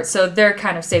most part. So they're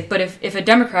kind of safe. But if a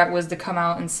Democrat was to come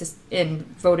out and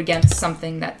vote against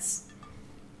something that's,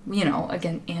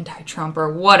 again, anti-Trump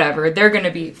or whatever, they're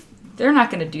not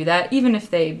going to do that, even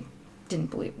if they didn't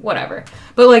believe, whatever.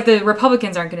 But, like, the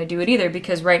Republicans aren't going to do it either,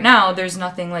 because right now there's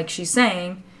nothing, like she's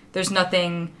saying, there's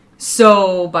nothing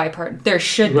so bipartisan. There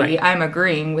should be. Right. I'm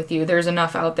agreeing with you. There's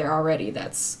enough out there already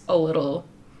that's a little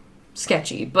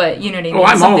sketchy, but you know what I mean? Oh,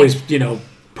 I'm always,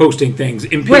 posting things.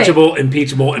 Impeachable,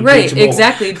 impeachable, impeachable. Right,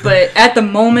 exactly. But at the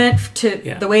moment,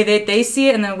 the way that they see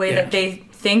it and the way that they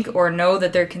think or know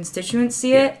that their constituents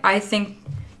see it, I think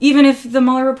even if the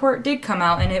Mueller report did come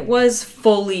out and it was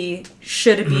fully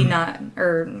should it be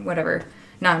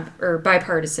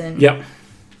bipartisan. Yep.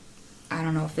 I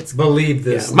don't know if it's. Believe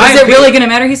this. Yeah. Is it really going to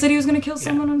matter? He said he was going to kill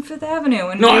someone on Fifth Avenue.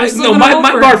 And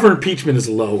my bar for impeachment is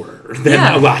lower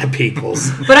than a lot of people's.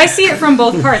 But I see it from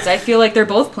both parts. I feel like they're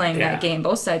both playing that game.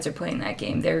 Both sides are playing that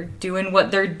game. They're doing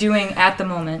what they're doing at the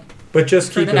moment. But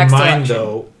just keep in mind, election.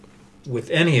 though, with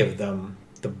any of them,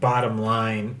 the bottom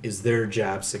line is their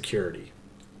job security.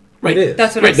 Right. It is.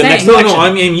 That's what I'm the saying. No,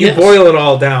 I mean, you boil it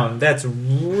all down. That's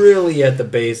really at the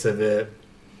base of it,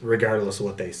 regardless of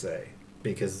what they say.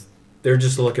 Because they're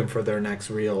just looking for their next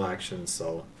re-election,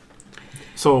 so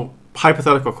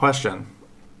hypothetical question.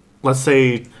 Let's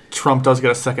say Trump does get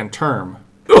a second term.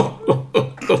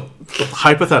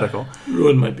 Hypothetical.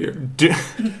 Ruined my beer.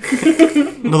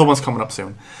 Another one's coming up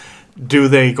soon. Do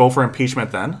they go for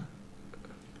impeachment then?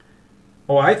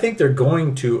 Oh, I think they're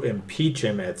going to impeach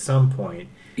him at some point.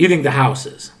 You think the House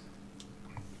is?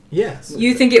 Yes.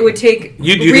 You think it would take do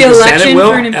you think the re-election Senate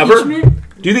will for an impeachment? ever?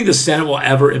 Do you think the Senate will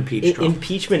ever impeach Trump?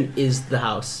 Impeachment is the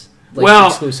House,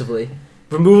 exclusively.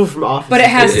 Removal from office. But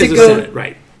it has to the go. Senate,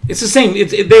 right. It's the same.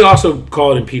 They also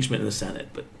call it impeachment in the Senate,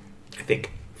 but I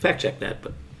think fact check that.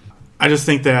 But I just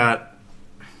think that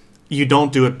you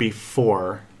don't do it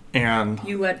before, and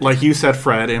like you said,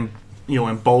 Fred,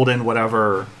 embolden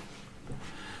whatever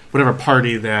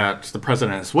party that the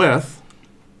president is with,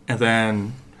 and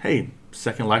then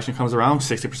second election comes around,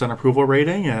 60% approval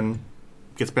rating, and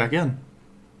gets back in.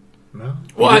 No.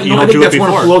 Well, I think that's one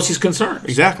of Pelosi's concerns.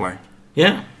 Exactly.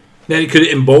 Yeah. That it could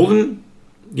embolden,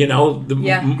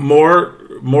 more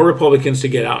Republicans to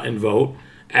get out and vote,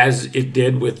 as it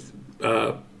did with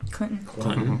Clinton.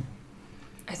 Mm-hmm.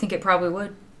 I think it probably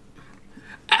would.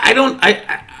 I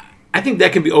think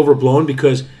that can be overblown,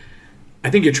 because I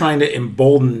think you're trying to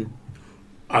embolden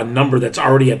a number that's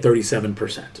already at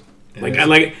 37%.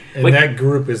 That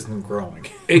group isn't growing.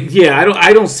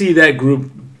 I don't see that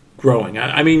group growing.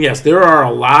 I mean, yes, there are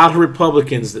a lot of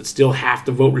Republicans that still have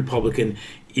to vote Republican,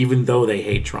 even though they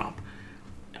hate Trump.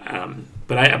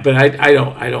 But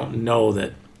I don't know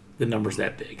that the number's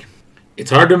that big.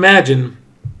 It's hard to imagine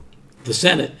the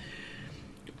Senate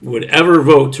would ever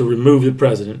vote to remove the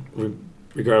president,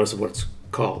 regardless of what it's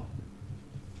called,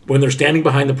 when they're standing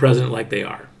behind the president like they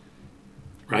are.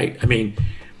 Right? I mean,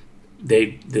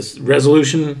 this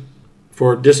resolution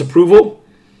for disapproval,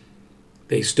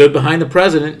 they stood behind the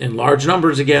president in large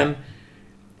numbers again.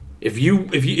 If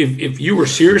you were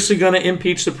seriously going to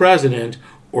impeach the president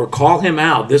or call him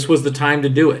out, this was the time to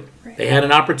do it. Right. They had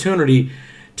an opportunity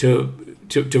to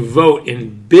vote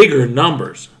in bigger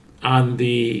numbers on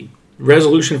the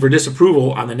resolution for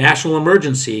disapproval on the national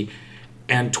emergency,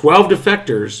 and 12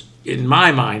 defectors, in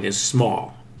my mind, is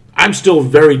small. I'm still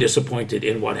very disappointed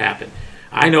in what happened.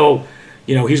 I know,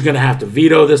 he's going to have to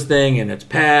veto this thing, and it's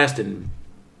passed, and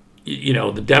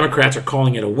the Democrats are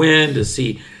calling it a win to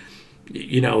see,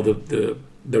 the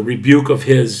rebuke of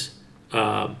his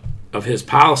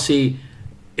policy.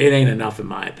 It ain't enough, in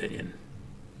my opinion.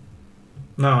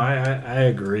 No, I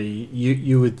agree.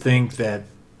 You would think that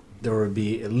there would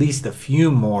be at least a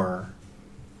few more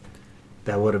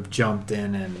that would have jumped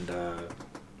in and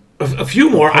a few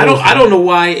more. I don't know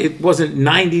why it wasn't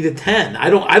 90-10. I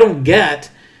don't get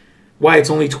why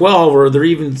it's only 12, or they're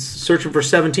even searching for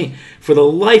 17. For the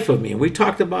life of me, and we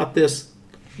talked about this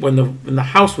when the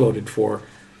House voted for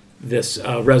this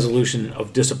resolution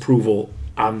of disapproval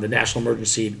on the national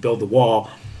emergency to build the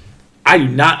wall. I do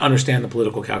not understand the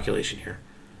political calculation here.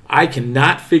 I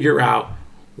cannot figure out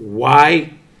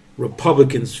why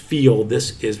Republicans feel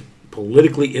this is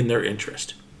politically in their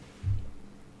interest.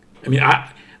 I mean,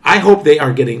 I hope they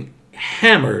are getting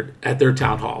hammered at their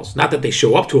town halls. Not that they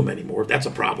show up to them anymore. That's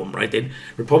a problem, right?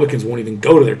 Republicans won't even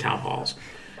go to their town halls.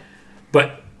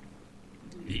 But,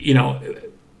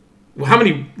 how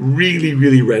many really,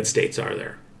 really red states are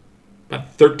there?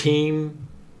 About 13,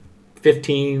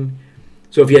 15.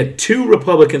 So if you had 2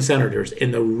 Republican senators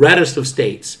in the reddest of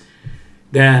states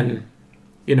then,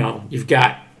 you've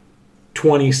got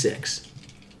 26,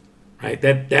 right?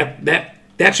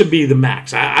 That should be the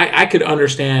max. I could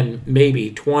understand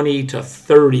maybe 20 to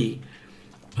 30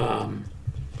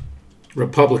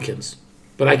 Republicans,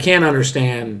 but I can't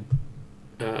understand,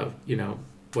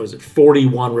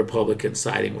 41 Republicans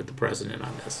siding with the president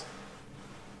on this.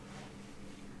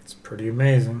 It's pretty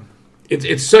amazing.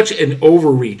 It's such an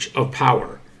overreach of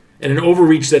power, and an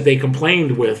overreach that they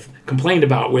complained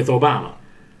about with Obama,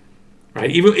 right?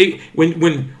 Even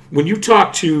when you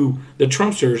talk to the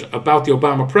Trumpsters about the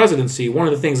Obama presidency, one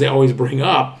of the things they always bring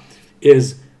up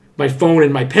is my phone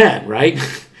and my pen, right?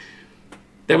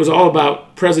 That was all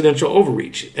about presidential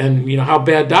overreach and how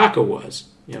bad DACA was.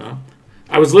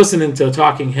 I was listening to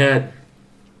Talking Head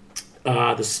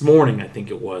this morning, I think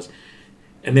it was,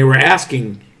 and they were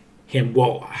asking him,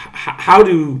 well, how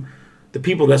do the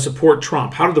people that support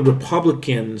Trump, how do the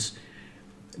Republicans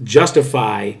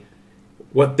justify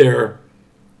what their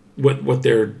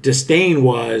disdain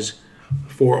was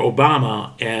for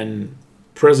Obama and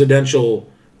presidential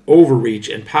overreach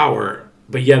and power,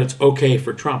 but yet it's okay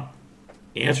for Trump?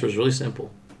 The answer is really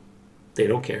simple. They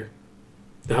don't care.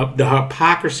 The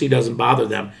hypocrisy doesn't bother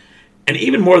them. And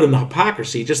even more than the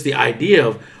hypocrisy, just the idea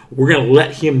of we're going to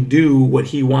let him do what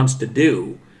he wants to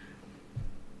do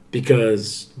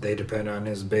because they depend on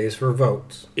his base for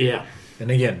votes. Yeah.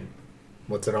 And again,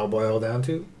 what's it all boil down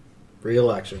to?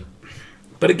 Re-election.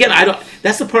 But again,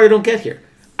 that's the part I don't get here.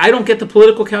 I don't get the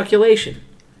political calculation.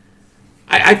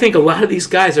 I think a lot of these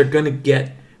guys are going to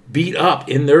get beat up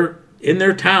in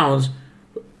their towns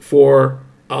for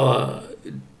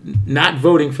not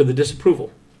voting for the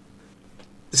disapproval.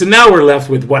 So now we're left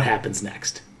with what happens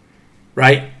next,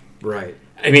 right? Right.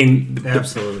 I mean,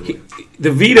 absolutely.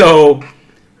 The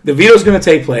veto's going to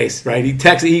take place, right?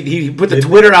 He put the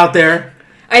Twitter out there.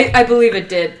 I believe it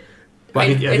did.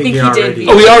 I think he did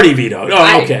veto. Oh, he already vetoed.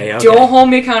 Oh, okay. Don't hold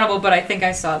me accountable, but I think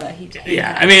I saw that he did.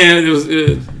 Yeah, I mean, it was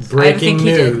breaking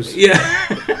news. Yeah.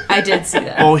 I did see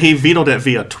that. Oh, he vetoed it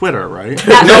via Twitter, right?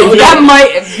 That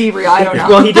might be real. I don't know.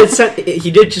 Well,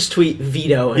 he did just tweet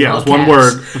veto. Yeah, it was one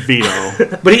word,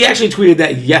 veto. But he actually tweeted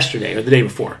that yesterday or the day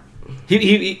before.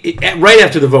 He right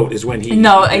after the vote is when he...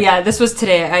 No, yeah, this was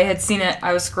today. I had seen it.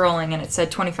 I was scrolling, and it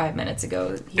said 25 minutes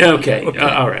ago. Okay.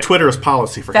 All right. Twitter is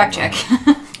policy for fact check.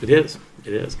 It is.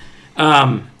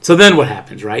 So then what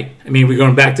happens, right? I mean, we're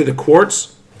going back to the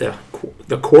courts.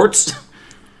 The courts.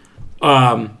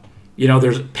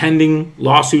 There's pending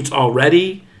lawsuits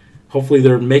already. Hopefully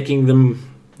they're making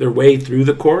their way through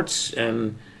the courts.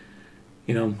 And,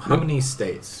 How many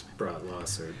states brought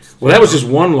lawsuits? Well, that was just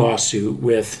one lawsuit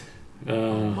with...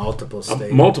 multiple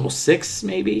states. Multiple, 6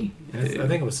 maybe? I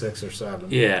think it was 6 or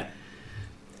 7. Yeah.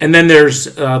 And then there's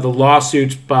the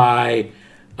lawsuits by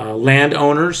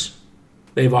landowners.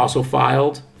 They've also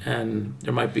filed, and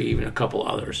there might be even a couple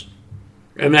others.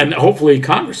 And then hopefully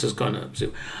Congress is going to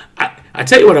sue. I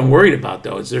tell you what I'm worried about,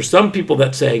 though, is there's some people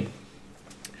that say,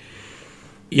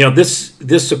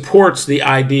 this supports the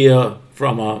idea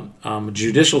from a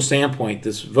judicial standpoint,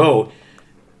 this vote,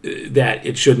 that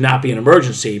it should not be an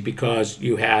emergency because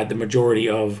you had the majority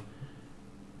of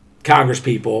Congress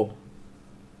people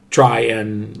try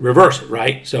and reverse it,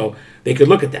 right? So they could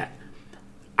look at that.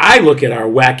 I look at our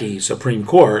wacky Supreme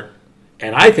Court,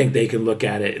 and I think they can look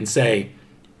at it and say,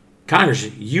 Congress,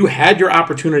 you had your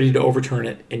opportunity to overturn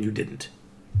it, and you didn't.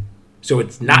 So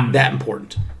it's not that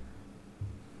important.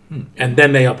 And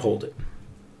then they uphold it.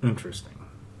 Interesting.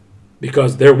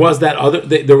 Because there was that other,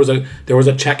 there was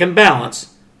a check and balance.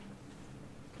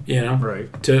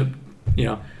 Right. To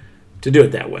do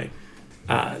it that way.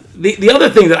 The other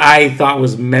thing that I thought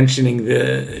was mentioning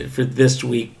for this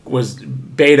week was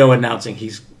Beto announcing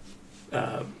he's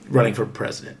running for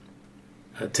president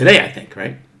today, I think,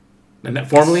 right? And that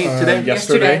formally today?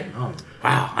 Yesterday. Oh.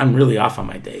 Wow, I'm really off on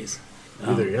my days.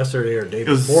 Either yesterday or day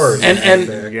before.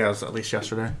 It was at least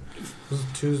yesterday. It was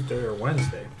Tuesday or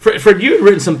Wednesday. Fred, you had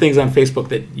written some things on Facebook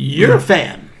that you're a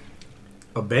fan.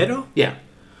 Of Beto? Yeah.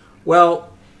 Well,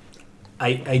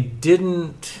 I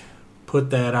didn't put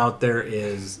that out there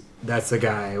that's the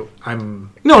guy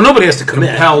I'm nobody has to commit.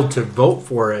 Compelled to vote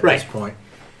for at Right. this point.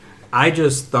 I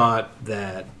just thought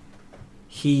that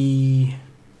he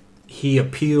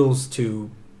appeals to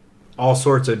all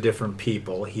sorts of different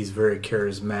people. He's very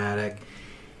charismatic.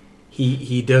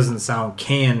 He doesn't sound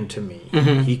canned to me.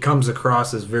 Mm-hmm. He comes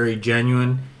across as very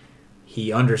genuine.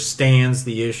 He understands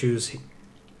the issues,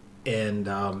 and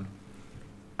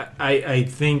I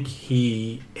think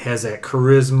he has that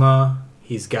charisma.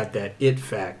 He's got that it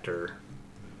factor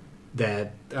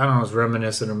that I don't know is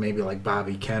reminiscent of maybe like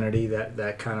Bobby Kennedy,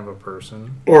 that kind of a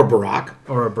person, or Barack,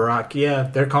 or a Barack. Yeah,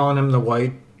 they're calling him the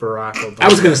white Barack Obama. I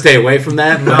was going to stay away from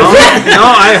that. No,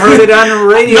 I heard it on the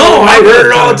radio. No, I heard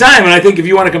it all the time, and I think if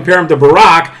you want to compare him to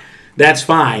Barack, that's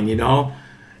fine. You know,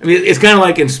 I mean, it's kind of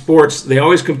like in sports; they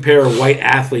always compare white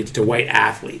athletes to white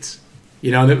athletes.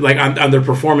 You know, like on their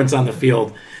performance on the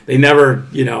field, they never,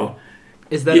 you know.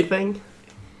 Is that a thing?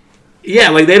 Yeah,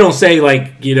 like they don't say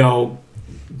like, you know,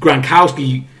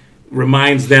 Gronkowski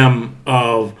reminds them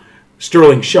of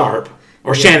Sterling Sharp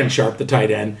or Shannon Sharp, the tight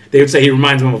end. They would say he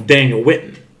reminds them of Daniel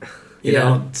Witten. You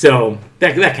know, so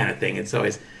that kind of thing. It's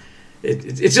always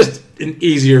it's just an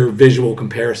easier visual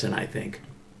comparison, I think.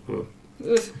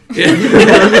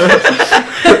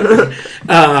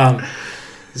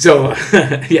 So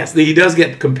yes, he does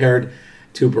get compared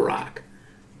to Barack,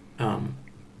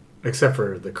 except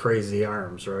for the crazy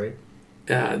arms, right?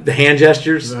 The hand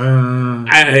gestures.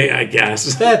 I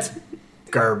guess that's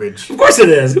garbage. Of course it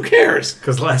is. Who cares?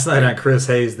 Because last night on Chris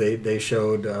Hayes, they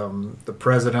showed the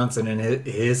presidents, and in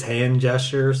his hand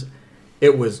gestures,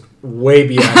 it was way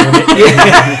beyond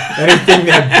anything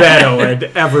that Beto had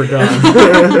ever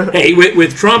done. Hey,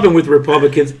 with Trump and with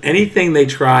Republicans, anything they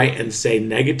try and say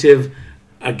negative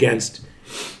against,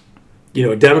 you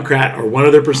know, a Democrat or one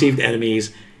of their perceived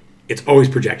enemies, it's always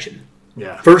projection.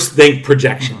 Yeah. First thing,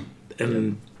 projection.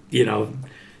 And, you know,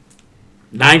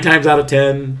 9 times out of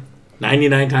 10,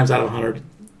 99 times out of 100,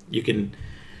 you can...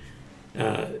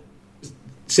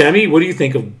 Sammy, what do you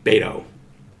think of Beto?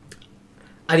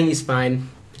 I think he's fine.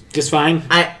 Just fine?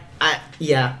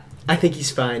 Yeah, I think he's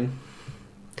fine.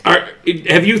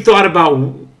 Have you thought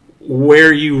about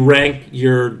where you rank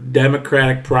your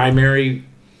Democratic primary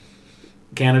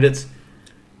candidates?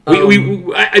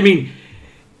 I mean,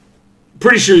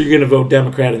 pretty sure you're going to vote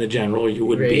Democrat in the general, or you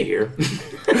wouldn't be here.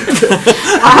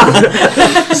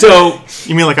 So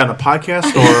you mean like on the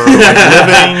podcast or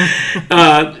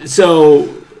like living?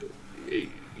 So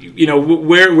you know,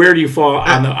 where do you fall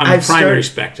on the primary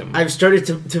spectrum? I've started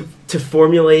to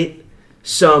formulate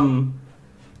some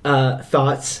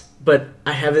thoughts, but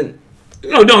I haven't.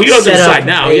 No, you don't have to decide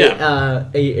now.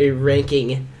 A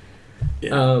ranking.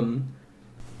 Yeah.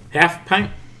 Half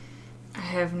pint. I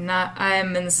have not. I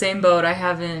am in the same boat. I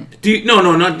haven't. Do you? No,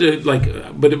 not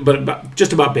but about,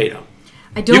 just about Beto.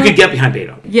 I don't. You could get behind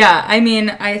Beto. Yeah, I mean,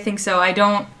 I think so. I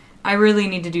don't. I really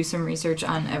need to do some research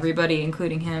on everybody,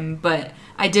 including him. But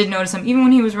I did notice him, even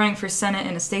when he was running for Senate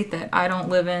in a state that I don't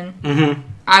live in. Mm-hmm.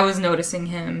 I was noticing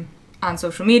him on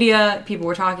social media. People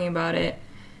were talking about it.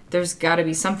 There's got to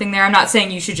be something there. I'm not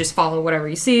saying you should just follow whatever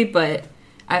you see, but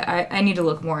I need to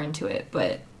look more into it.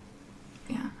 But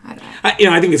yeah,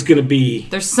 I think it's going to be...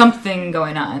 There's something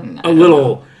going on. A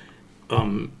little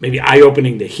maybe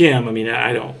eye-opening to him. I mean,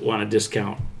 I don't want to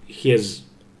discount his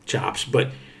chops, but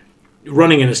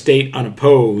running in a state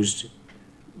unopposed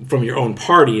from your own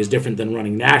party is different than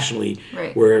running nationally,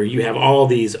 right, where you have all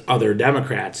these other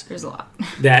Democrats. There's a lot.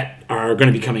 that are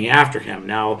going to be coming after him.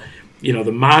 Now, you know,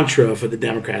 the mantra for the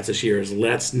Democrats this year is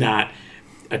let's not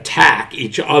attack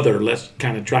each other. Let's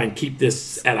kind of try and keep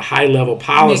this at a high-level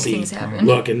policy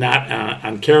look and not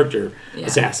on character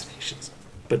assassinations.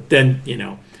 But then, you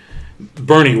know,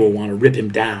 Bernie will want to rip him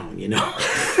down, you know,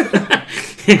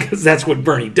 because that's what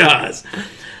Bernie does.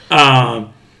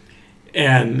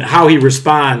 And how he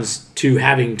responds to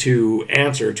having to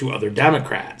answer to other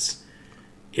Democrats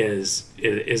is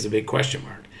a big question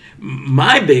mark.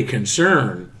 My big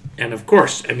concern, and of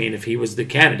course, I mean, if he was the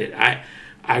candidate,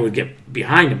 I would get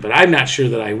behind him, but I'm not sure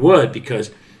that I would,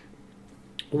 because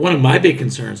one of my big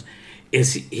concerns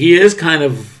is he is kind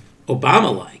of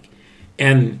Obama-like.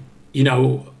 And, you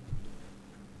know,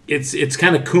 it's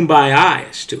kind of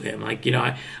kumbaya-ish to him. Like, you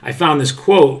know, I found this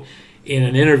quote in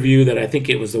an interview that I think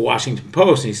it was the Washington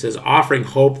Post, and he says, offering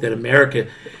hope that America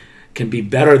can be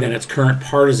better than its current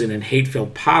partisan and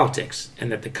hate-filled politics,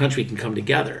 and that the country can come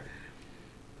together.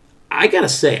 I gotta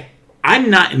say, I'm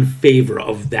not in favor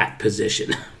of that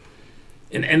position.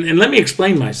 And let me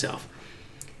explain myself.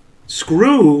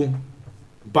 Screw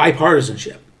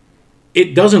bipartisanship.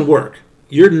 It doesn't work.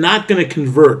 You're not going to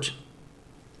convert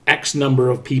X number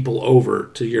of people over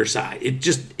to your side. It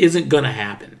just isn't going to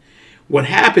happen. What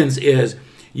happens is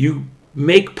you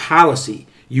make policy.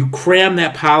 You cram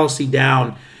that policy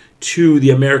down to the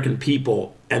American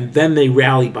people, and then they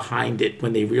rally behind it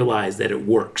when they realize that it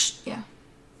works. Yeah.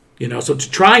 You know, so to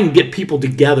try and get people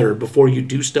together before you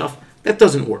do stuff, that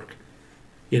doesn't work.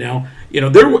 You know,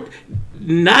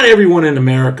 not everyone in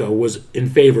America was in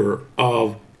favor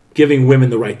of giving women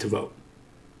the right to vote.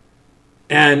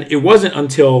 And it wasn't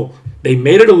until they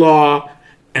made it a law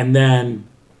and then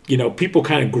people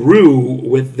kind of grew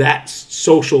with that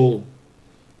social,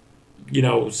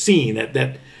 scene,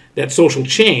 that social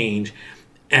change,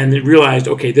 and they realized,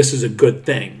 okay, this is a good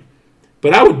thing.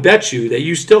 But I would bet you that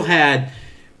you still had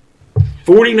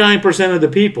 49% of the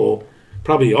people,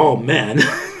 probably all men,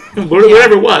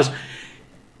 whatever it was,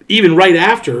 even right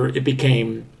after it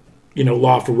became,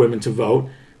 law for women to vote,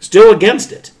 still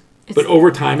against it. But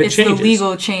over time, it changes. It's the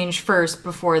legal change first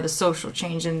before the social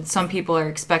change, and some people are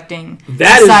expecting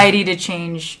society to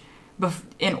change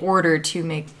in order to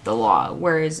make the law.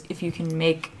 Whereas if you can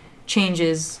make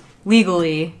changes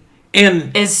legally,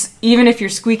 even if you're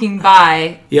squeaking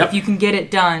by, if you can get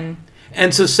it done.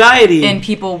 And society... And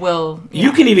people will...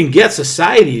 You can even get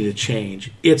society to change.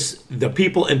 It's the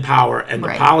people in power and the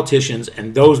politicians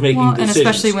and those making decisions. And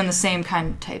especially when the same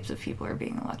types of people are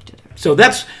being elected. So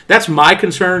that's my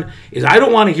concern, is I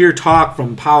don't want to hear talk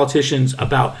from politicians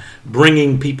about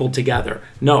bringing people together.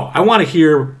 No, I want to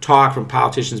hear talk from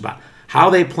politicians about how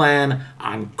they plan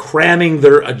on cramming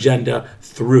their agenda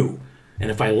through. And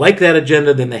if I like that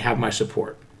agenda, then they have my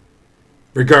support,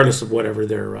 regardless of whatever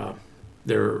their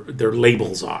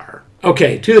labels are.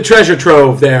 Okay, to the treasure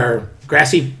trove there,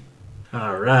 Grassy.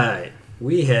 All right.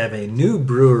 We have a new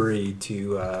brewery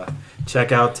to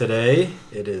check out today.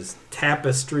 It is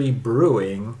Tapestry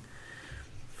Brewing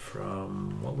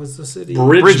from, what was the city?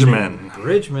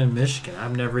 Bridgman, Michigan.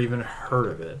 I've never even heard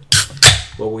of it.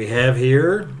 What we have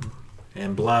here,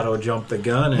 and Blotto jumped the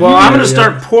gun. Well, I'm going to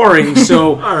start pouring,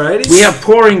 so Alrighty. We have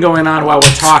pouring going on while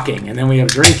we're talking, and then we have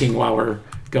drinking while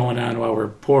we're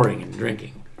pouring and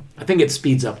drinking. I think it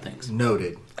speeds up things.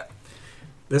 Noted.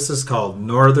 This is called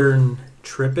Northern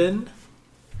Trippin',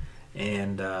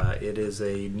 and it is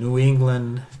a New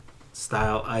England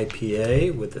style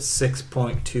IPA with a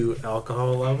 6.2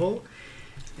 alcohol level,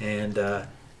 and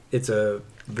it's a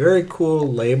very cool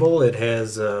label. It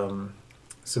has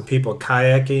some people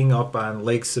kayaking up on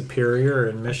Lake Superior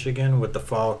in Michigan with the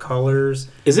fall colors.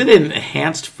 Is it an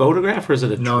enhanced photograph or is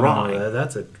it a drawing? No,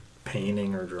 that's a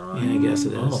painting or drawing. Yeah, I guess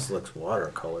it is. Almost looks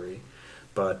watercolory,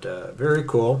 but very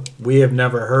cool. We have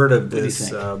never heard of this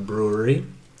brewery,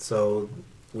 so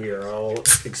we are all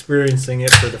experiencing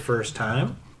it for the first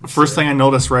time. First thing I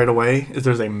noticed right away is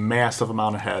there's a massive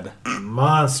amount of head.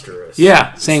 Monstrous.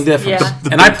 Yeah, same difference. Yeah.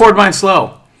 And I poured mine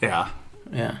slow. Yeah.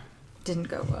 Didn't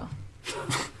go well.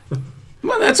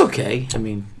 Well, that's okay. I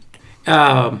mean,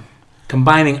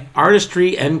 combining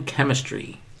artistry and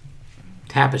chemistry.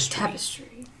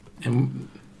 Tapestry. And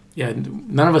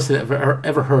none of us have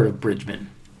ever heard of Bridgman.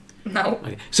 No.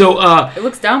 Okay. So it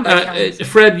looks down by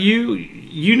Fred,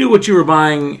 you knew what you were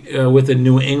buying with a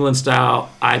New England style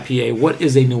IPA. What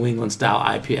is a New England style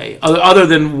IPA other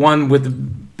than one with the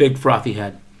big frothy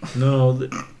head? No,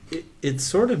 it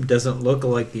sort of doesn't look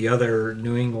like the other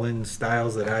New England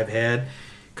styles that I've had,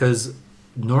 because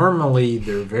normally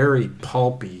they're very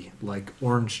pulpy, like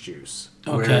orange juice.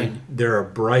 Okay. Where they're a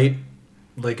bright,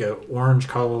 like a orange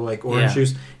color, like orange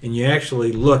juice, and you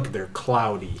actually look, they're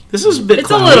cloudy. This is a bit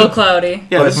cloudy. It's a little cloudy.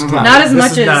 Yeah, this is cloudy. Not as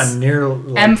much as not near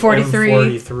like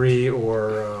M43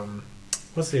 or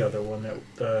what's the other one that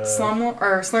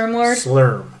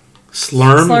Slurmlord?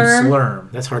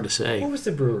 Slurm. That's hard to say. What was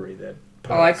the brewery that?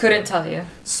 I couldn't tell you.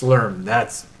 Slurm.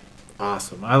 That's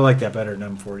awesome. I like that better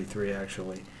than M43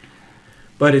 actually.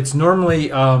 But it's normally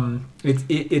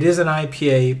it is an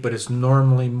IPA, but it's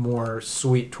normally more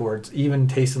sweet towards even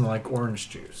tasting like orange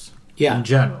juice. Yeah. In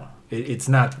general, it's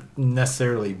not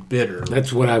necessarily bitter.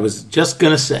 That's what I was just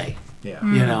gonna say. Yeah.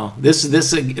 You know, this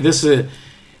is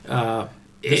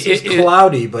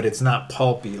cloudy, but it's not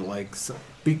pulpy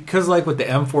because like with the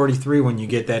M43, when you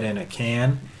get that in a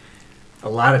can, a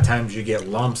lot of times you get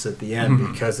lumps at the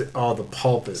end because all the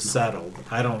pulp is settled.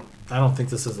 I don't think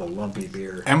this is a lumpy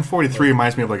beer. M43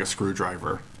 reminds me of like a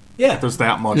screwdriver. Yeah. There's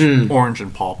that much orange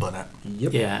and pulp in it.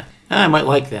 Yep. Yeah. I might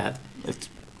like that. It's,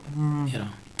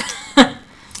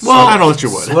 Well, I don't know that you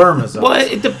would. Slurm is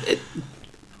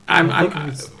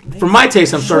I'm for my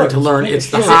taste, I'm starting to learn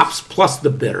it's the hops plus the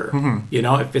bitter. You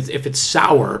know, if it's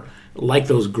sour, like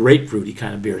those grapefruity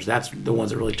kind of beers, that's the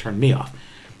ones that really turn me off.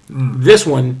 This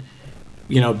one,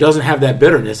 doesn't have that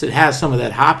bitterness. It has some of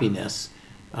that hoppiness,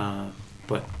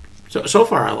 but so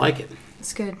far I like it.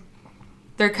 It's good.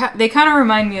 They kind of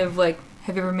remind me of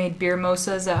have you ever made beer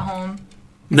mimosas at home?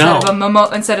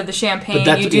 Instead of the champagne,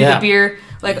 you do the beer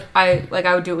I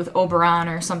would do it with Oberon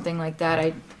or something like that.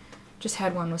 I just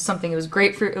had one with something. It was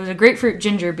grapefruit. It was a grapefruit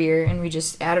ginger beer, and we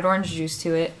just added orange juice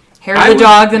to it. Hair of the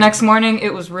dog the next morning.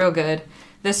 It was real good.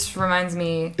 This reminds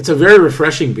me. It's a very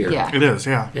refreshing beer. Yeah, it is.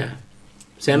 Yeah. Yeah.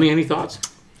 Sammy, any thoughts?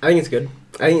 I think it's good.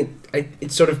 I think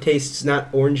it sort of tastes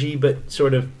not orangey, but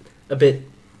sort of a bit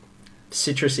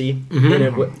citrusy.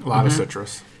 Mm-hmm. A lot of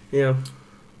citrus. Yeah.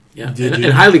 Yeah, and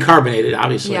highly carbonated,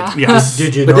 obviously. Yeah. Yes.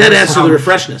 Did you But that notice adds to the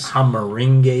refreshness. how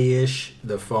meringue-ish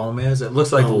the foam is? It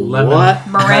looks like lemon. What?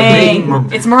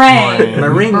 Meringue. It's meringue.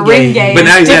 Meringue. But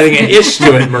now he's adding an different. ish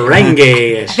to it,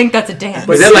 merengue-ish. I think that's a dance.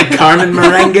 Is that like Carmen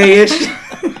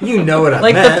merengue-ish? You know what I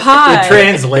Like the meant. pie. It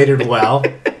translated well.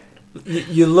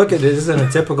 You look at it, this isn't a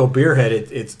typical beer head.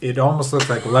 It almost looks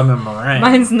like lemon meringue.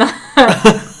 Mine's not.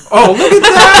 Oh, look at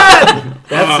that!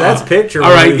 That's picture.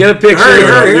 All right, get a picture.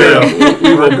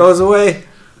 Where it goes away.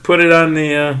 Put it on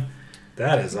the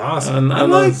That is awesome. on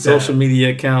like the social media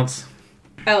accounts.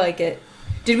 I like it.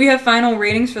 Did we have final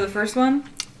ratings for the first one?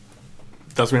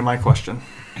 That's my question.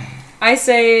 I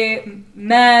say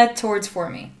meh towards for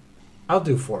me. I'll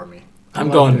do for me.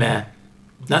 I'm going meh.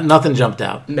 Nothing jumped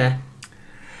out. Meh.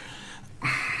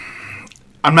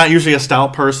 I'm not usually a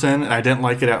stout person, and I didn't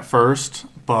like it at first,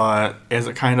 but as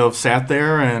it kind of sat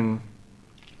there and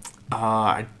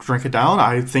I drink it down,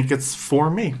 I think it's for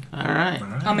me. All right.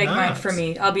 I'll make mine for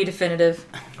me. I'll be definitive.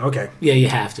 Okay. Yeah, you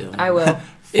have to. I will.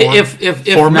 If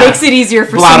for not, Makes it easier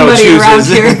for Blotto somebody around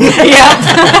chooses. here.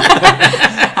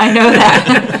 Yeah. I know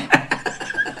that.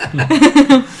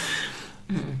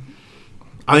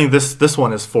 I think this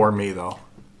one is for me, though.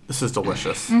 This is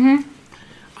delicious. Mm-hmm.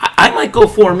 I might go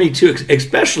for me too,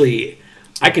 especially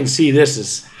I can see this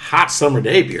as hot summer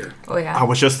day beer. Oh, yeah. I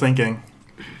was just thinking,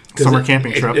 summer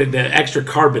camping trip. The extra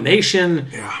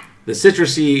carbonation, Yeah. the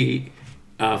citrusy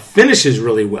finishes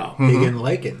really well. Higgin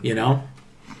Lakin. You know,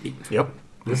 Yep.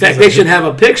 in fact, they should have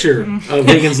a picture of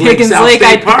Higgins Lake, Higgins South Lake,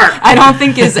 State Park. I don't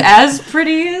think is as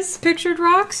pretty as Pictured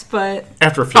Rocks, but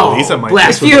After a few of these, I might. a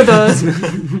blasphemy. few of those,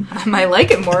 I might like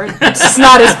it more. It's just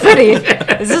not as pretty.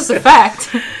 Is this a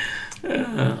fact?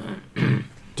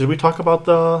 Did we talk about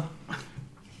the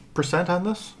percent on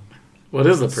this? What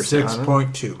is the percent?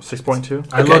 6.2. 6.2?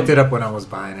 I Okay. looked it up when I was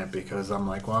buying it because I'm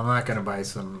like, well, I'm not going to buy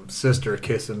some sister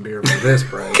kissing beer for this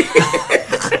price.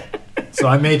 So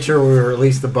I made sure we were at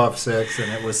least above 6,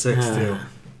 and it was 6.2.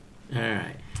 All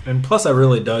right. And plus, I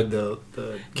really dug the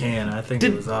can. I think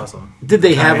it was awesome. Did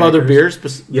they have other beers?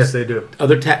 Yes, they do.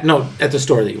 Other no, at the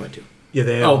store that you went to. Yeah,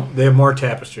 they have more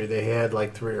Tapestry. They had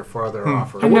like 3 or 4 other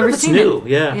offers. I wonder never if it's seen new.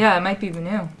 Yeah. Yeah, it might be new.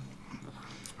 I'm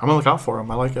going to look out for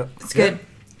them. I like it. It's good.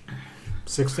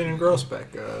 16 in gross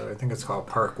spec. I think it's called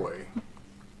Parkway.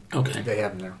 Okay. They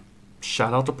have them there.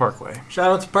 Shout out to Parkway.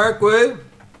 Shout out to Parkway.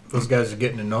 Those guys are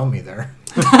getting to know me there.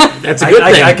 That's a good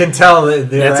thing. I can tell that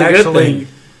they're That's a good actually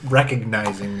thing.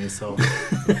 recognizing me. So,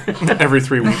 Every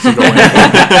 3 weeks you go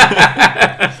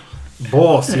in.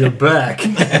 boss, you're back.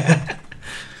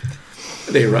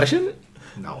 Are they Russian?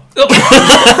 No.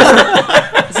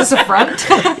 Is this a front?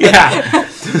 Yeah.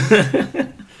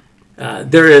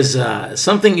 There is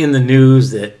something in the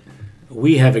news that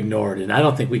we have ignored, and I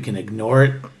don't think we can ignore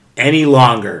it any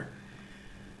longer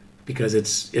because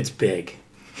it's big.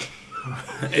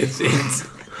 It's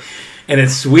and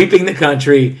it's sweeping the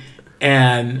country,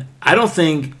 and I don't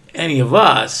think any of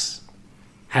us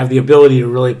have the ability to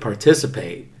really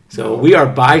participate. So we are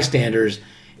bystanders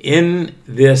in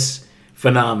this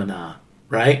phenomena,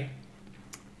 right?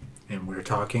 And we're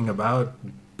talking about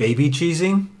baby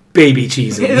cheesing. Baby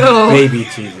cheesing. Ew. Baby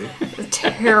cheesing.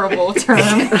 Terrible term.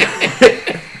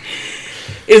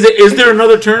 Is there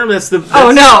another term? That's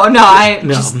Oh, no, I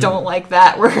No. just don't like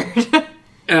that word.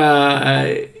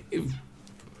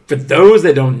 For those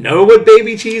that don't know what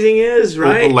baby cheesing is,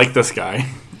 right? Like this guy. I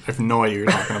have no idea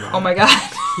what you're talking about. Oh, my God.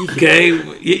 Okay,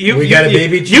 We got a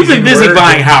baby You've been cheesing busy word.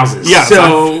 buying houses, Yes,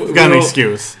 so I've got an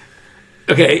excuse.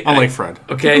 Okay, Unlike Fred.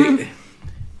 okay.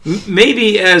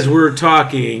 Maybe as we're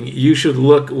talking, you should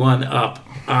look one up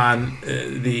on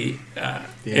the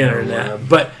internet. interweb.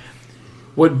 But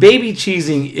what baby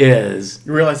cheesing is,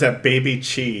 You realize that baby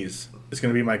cheese is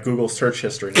going to be my Google search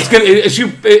history. it's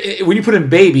gonna. When you put in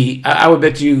baby, I would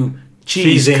bet you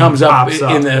cheese Cheesing comes up pops in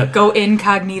up. the. Go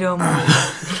incognito mode.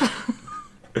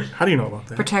 How do you know about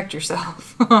that? Protect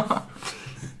yourself.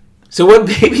 So what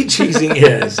baby cheesing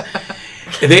is,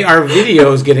 they are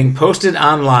videos getting posted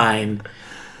online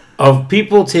of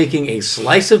people taking a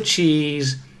slice of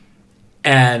cheese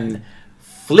and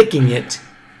flicking it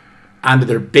onto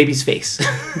their baby's face.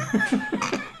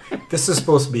 This is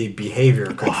supposed to be behavior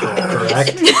control,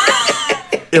 correct?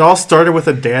 It all started with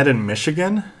a dad in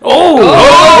Michigan. Oh,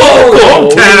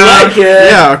 we like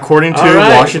it. Yeah, according to All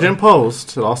right. Washington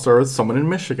Post, it all started with someone in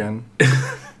Michigan.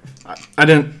 I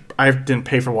didn't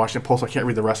pay for Washington Post, so I can't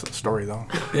read the rest of the story though.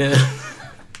 Yeah.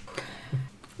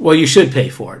 Well, you should pay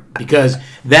for it because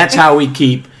that's how we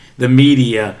keep the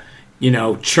media,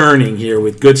 churning here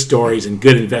with good stories and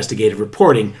good investigative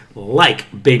reporting, like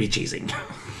baby cheesing.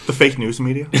 The fake news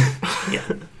media. Yeah.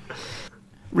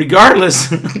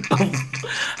 Regardless of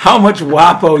how much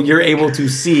WAPO you're able to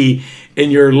see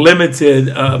in your limited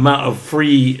amount of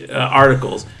free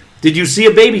articles, did you see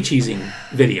a baby cheesing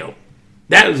video?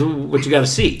 That is what you got to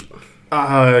see.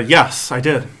 Yes, I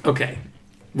did. Okay.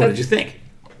 What did you think?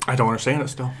 I don't understand it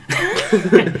still.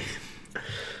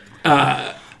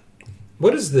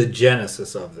 What is the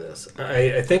genesis of this?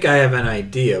 I think I have an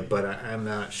idea, but I'm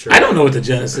not sure. I don't know what the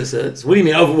genesis is. What do you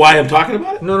mean? Of why I'm talking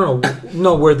about it?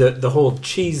 No. Where the whole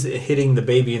cheese hitting the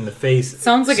baby in the face.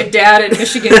 Sounds like a dad in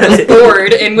Michigan was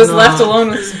bored and was left alone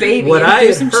with his baby. What and I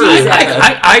threw some heard- cheese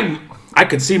at him. I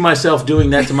could see myself doing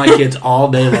that to my kids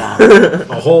all day long.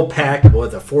 A whole pack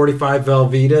with a 45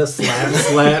 Velveeta, slap,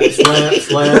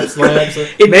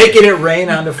 making it rain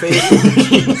on the face of the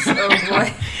cheese. Oh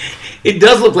boy. It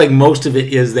does look like most of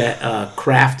it is that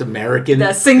Kraft American.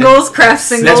 That Kraft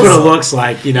singles. That's what it looks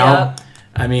like, you know. Yep.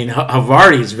 I mean,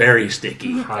 Havarti is very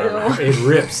sticky. It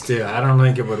rips too. I don't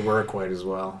think it would work quite as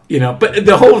well. You know, but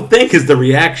the whole thing is the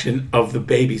reaction of the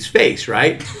baby's face,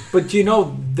 right? But you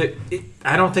know,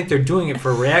 I don't think they're doing it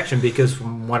for reaction because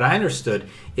from what I understood,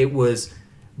 it was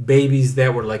babies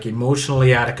that were like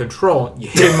emotionally out of control. You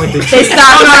hit them with the cheese. They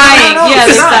stopped crying. Yeah,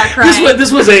 they stopped crying.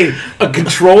 This was a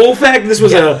control fact. This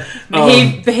was a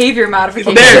behavior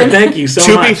modification. There, thank you so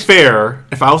much. To be fair,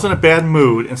 if I was in a bad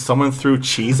mood and someone threw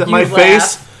cheese at my laugh.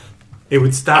 face, it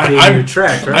would stop you in your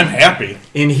tracks, right? I'm happy.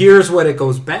 And here's what it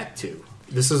goes back to.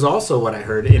 This is also what I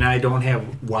heard, and I don't have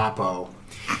WAPO.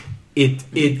 And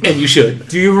you should.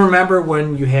 Do you remember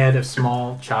when you had a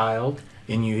small child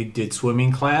and you did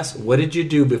swimming class? What did you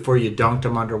do before you dunked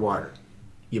them underwater?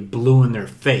 You blew in their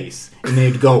face, and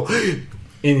they'd go,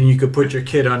 and you could put your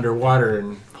kid underwater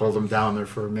and hold them down there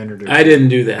for a minute or two. I didn't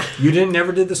do that. You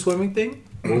never did the swimming thing?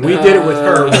 Well, we did it with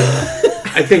her.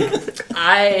 I think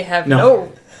I have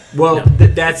no. Well, No.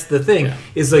 that's the thing. Yeah.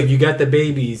 Is like you got the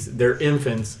babies, they're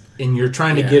infants, and you're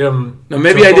trying to get them. No,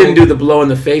 maybe I didn't do the blow in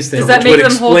the face thing. Does that which make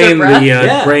would them hold their explain breath? the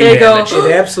Yeah. brain They go, damage.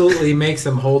 It absolutely makes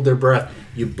them hold their breath.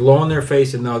 You blow in their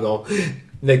face, and they'll go.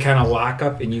 They kind of lock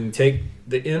up, and you can take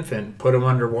the infant, put them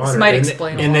underwater, This might and,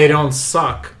 explain a and lot. they don't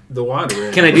suck the water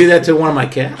in. Can I do that to one of my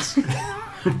cats?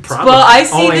 Probably. Well, I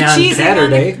see Only the on cheesing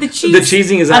Saturday. on the cheese. The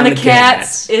cheesing is on the the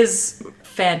cats is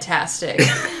fantastic.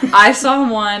 I saw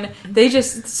one.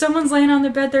 Someone's laying on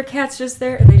their bed. Their cat's just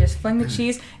there, and they just fling the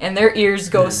cheese, and their ears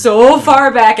go so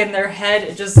far back, and their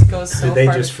head just goes so Did they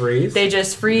far. just freeze? They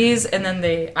just freeze, and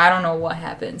then I don't know what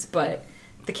happens, but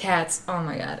the cats. Oh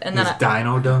my god! And then Has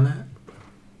Dino done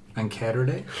that on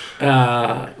Catterday?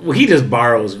 Well, he just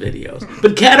borrows videos.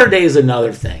 But Catterday is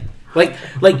another thing. Like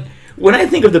when I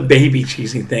think of the baby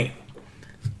cheesing thing,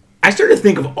 I start to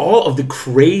think of all of the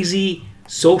crazy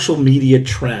social media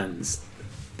trends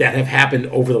that have happened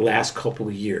over the last couple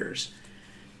of years.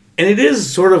 And it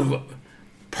is sort of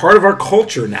part of our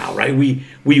culture now, right? We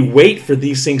wait for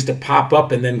these things to pop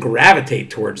up and then gravitate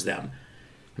towards them.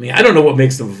 I mean, I don't know what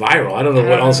makes them viral. I don't know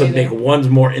what all of a sudden make one's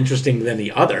more interesting than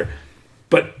the other.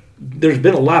 But there's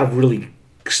been a lot of really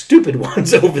stupid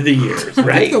ones over the years, I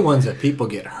right? think the ones that people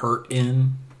get hurt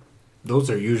in, those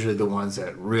are usually the ones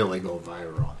that really go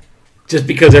viral. Just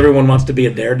because everyone wants to be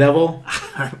a daredevil?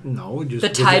 No, just the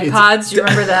Tide Pods. You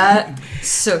remember that?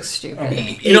 So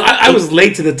stupid. You know, I was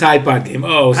late to the Tide Pod game.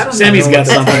 Oh, I don't Sammy's know got what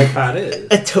the something. Tide Pod is.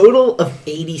 A total of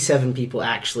 87 people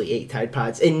actually ate Tide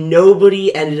Pods, and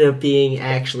nobody ended up being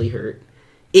actually hurt.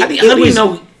 How do you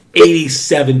know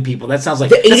 87 people? That sounds like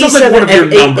The that sounds like one of your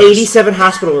numbers. 87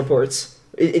 hospital reports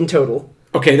in total.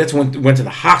 Okay, that's when went to the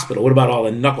hospital. What about all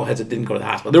the knuckleheads that didn't go to the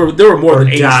hospital? There were more Or than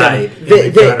 87. died.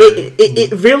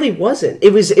 It really wasn't.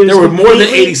 It was. There were more than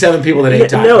completely- 87 people that ate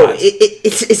Tide No, Pods.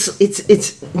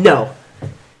 it's no.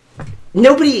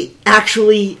 Nobody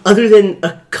actually, other than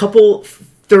a couple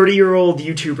 30-year-old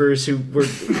YouTubers who were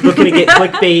looking to get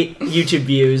clickbait YouTube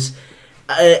views,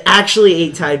 actually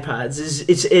ate Tide Pods.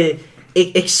 It's a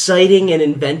exciting and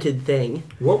invented thing.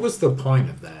 What was the point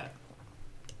of that?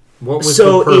 What was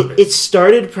So the purpose? it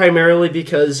started primarily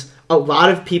because a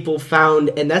lot of people found,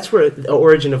 and that's where the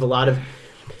origin of a lot of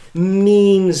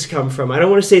memes come from. I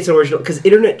don't want to say it's original because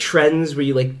internet trends where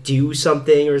you like do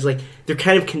something or is like they're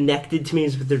kind of connected to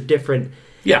memes but they're different.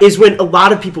 Yeah. Is when a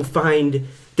lot of people find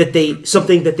that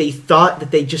something that they thought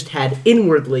that they just had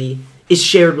inwardly is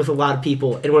shared with a lot of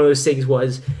people, and one of those things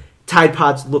was Tide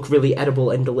Pods look really edible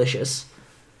and delicious,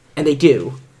 and they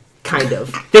do. Kind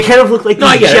of. They kind of look like No,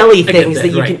 I these get it. jelly I get things that. that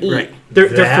you Right, can eat. right. They're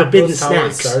That forbidden was how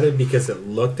snacks. it started because it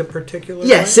looked a particular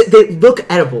Yes, way? they look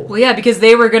edible. Well, yeah, because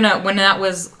they were gonna, when that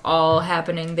was all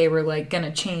happening, they were like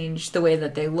gonna change the way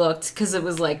that they looked because it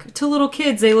was like to little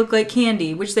kids they look like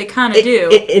candy, which they kind of do.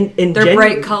 And They're genuinely-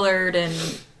 bright colored and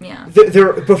Yeah.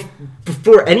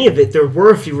 Before any of it, there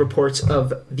were a few reports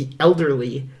of the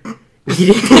elderly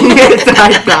eating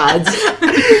Tide Pods.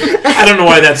 I don't know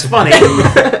why that's funny.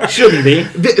 Shouldn't be.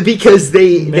 Because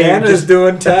they just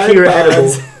doing Tide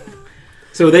Pods.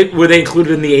 So were they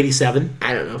included in the 87?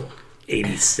 I don't know.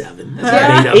 87. That's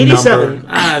a made-up 87. number.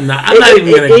 I'm not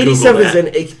even going to Google 87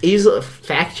 that. is easily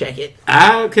fact check it.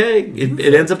 Okay.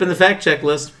 It ends up in the fact check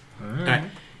list. All right.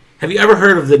 Have you ever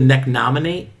heard of the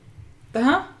Neck-Nominate?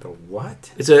 The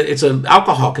what? It's an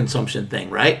alcohol consumption thing,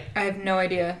 right? I have no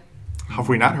idea. Have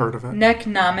we not heard of it?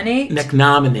 Neck-Nominate?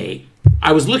 Neck-Nominate.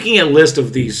 I was looking at a list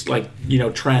of these,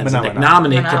 trends.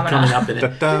 Neck-Nominate kept coming up in it.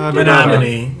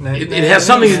 It has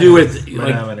something to do with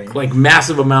like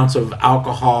massive amounts of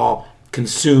alcohol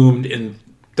consumed in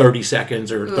 30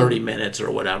 seconds or 30 minutes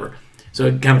or whatever. So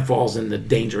it kind of falls in the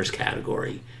dangerous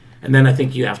category. And then I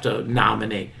think you have to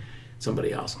nominate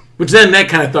somebody else. Which then that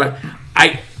kind of thought,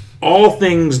 all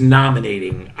things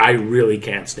nominating, I really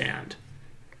can't stand.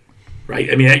 Right?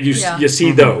 I mean, you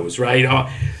see those, right?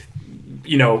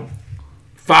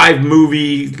 5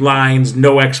 movie lines,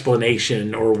 no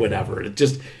explanation or whatever. It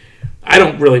just, I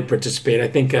don't really participate. I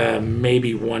think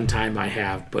maybe one time I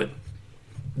have, but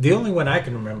the only one I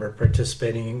can remember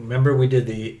participating. Remember we did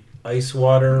the ice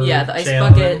water. Yeah, the ice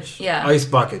challenge? bucket. Yeah, ice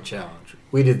bucket challenge.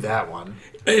 We did that one.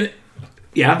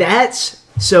 That's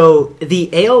so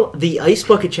the ice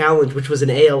bucket challenge, which was an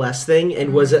ALS thing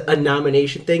and was a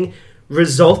nomination thing,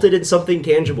 resulted in something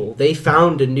tangible. They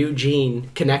found a new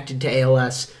gene connected to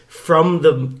ALS from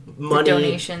the money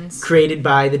donations created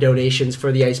by the donations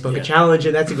for the ice bucket challenge,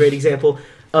 and that's a great example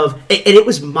of. And it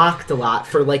was mocked a lot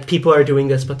for people are doing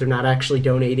this, but they're not actually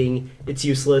donating. It's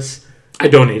useless. I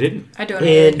donated.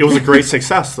 And it was a great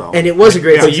success, though. And it was a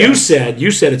great success.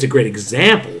 You said it's a great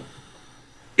example.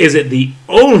 Is it the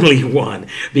only one?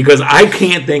 Because I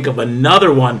can't think of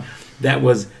another one that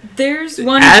was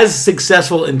as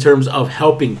successful in terms of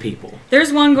helping people.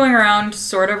 There's one going around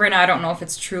sort of right now. I don't know if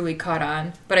it's truly caught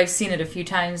on, but I've seen it a few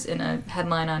times in a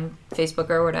headline on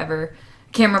Facebook or whatever.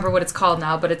 I can't remember what it's called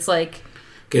now, but it's like...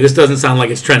 Okay, this doesn't sound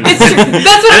like it's trending. That's what I'm saying.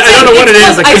 I don't know what it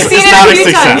is. I've seen it a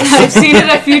few times. I've seen it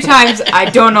a few times. I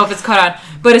don't know if it's caught on.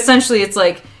 But essentially it's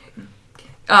like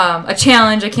a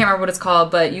challenge. I can't remember what it's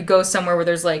called, but you go somewhere where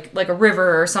there's like a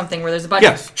river or something where there's a bunch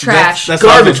of trash. That's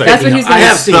garbage. That's what he's doing. I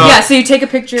have seen. Yeah, so you take a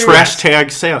picture. Trash tag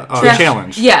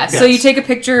challenge. Yeah, so you take a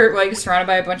picture surrounded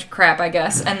by a bunch of crap, I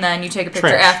guess, and then you take a picture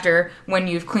after when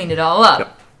you've cleaned it all up.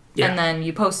 Yep. Yeah. And then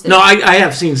you post it. No, I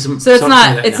have seen some. So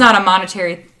it's not a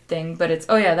monetary thing, but it's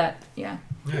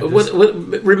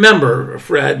remember,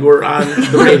 Fred, we're on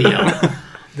the radio.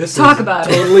 This Talk is about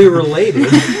totally related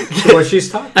to what she's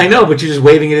talking about. I know, but you're just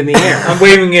waving it in the air. I'm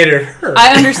waving it at her.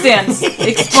 I understand.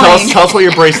 Explain. Tell us what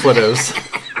your bracelet is.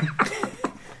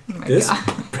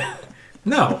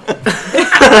 No.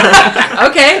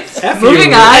 Okay. F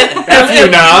moving on. F you,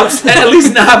 Knobs. At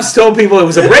least Knobs told people it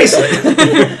was a bracelet.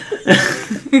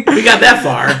 We got that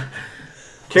far.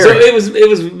 So it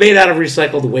was made out of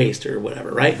recycled waste or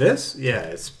whatever, right? This? Yeah,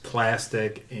 it's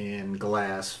plastic and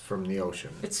glass from the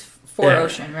ocean. It's For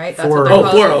Ocean, right? That's what they're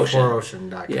called. For Ocean.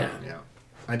 ForOcean.com. Yeah.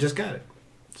 I just got it.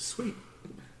 Sweet.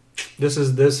 This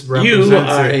represents you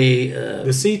are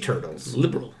the sea turtles.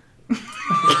 Liberal.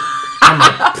 I'm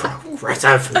a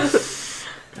progressive.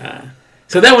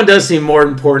 So that one does seem more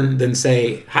important than,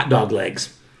 say, hot dog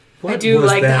legs. I do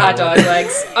like the hot dog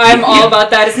legs. I'm all about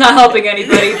that. It's not helping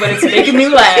anybody, but it's making me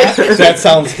laugh. That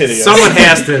sounds hideous. Someone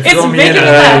has to It's fill me making in me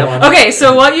laugh. Okay,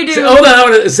 so what you do... So, hold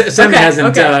on. Sam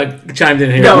hasn't chimed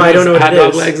in here. No, I don't know what hot it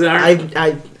dog is. legs are?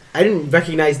 I didn't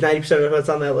recognize 90% of what's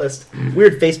on that list.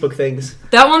 Weird Facebook things.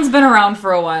 That one's been around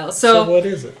for a while. So what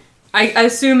is it? I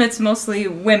assume it's mostly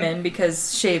women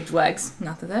because shaved legs.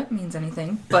 Not that that means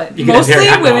anything, but you can mostly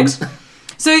have women. dogs.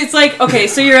 So it's like, okay,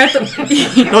 so you're at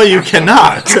the... No, you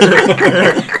cannot.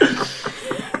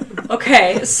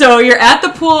 Okay, so you're at the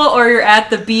pool or you're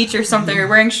at the beach or something, you're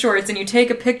wearing shorts and you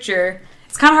take a picture.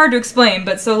 It's kind of hard to explain,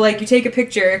 but so you take a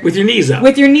picture... With your knees up.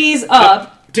 With your knees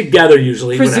up. Together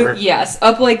usually, whatever. Yes,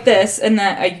 up like this, and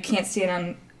then you can't see it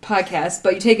on podcast,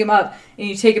 but you take them up and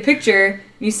you take a picture and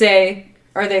you say,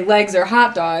 are they legs or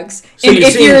hot dogs? So and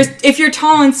if you're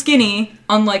tall and skinny,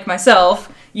 unlike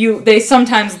myself... They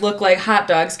sometimes look like hot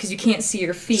dogs because you can't see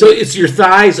your feet. So it's your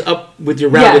thighs up with your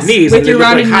rounded knees, with and your they look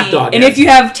rounded like hot dog And heads. if you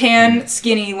have tan,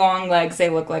 skinny, long legs, they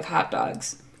look like hot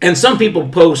dogs. And some people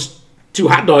post 2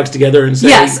 hot dogs together and say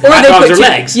yes, or hot they dogs put are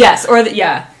legs. Yes, or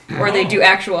they do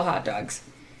actual hot dogs.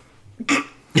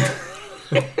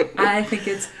 I think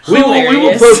it's hilarious. We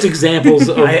will post examples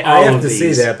of I all have of to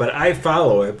these. see that, but I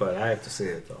follow it, but I have to see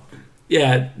it though.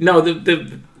 Yeah, no,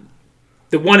 the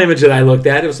one image that I looked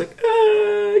at, it was like,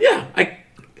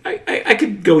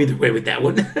 could go either way with that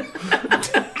one.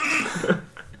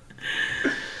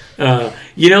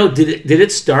 Did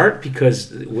it start?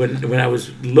 Because when I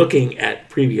was looking at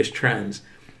previous trends,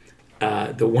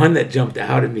 the one that jumped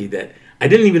out at me that I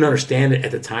didn't even understand it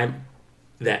at the time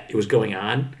that it was going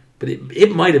on, but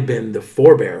it might have been the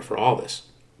forebear for all this,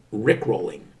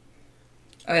 Rickrolling.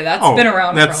 Okay, that's been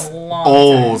around for a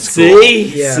long time.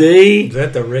 See? Is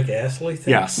that the Rick Astley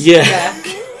thing? Yes. Yeah.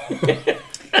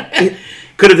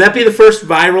 Could that be the first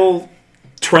viral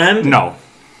trend? No.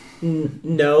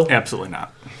 No. Absolutely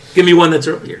not. Give me one that's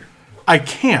earlier. I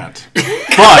can't.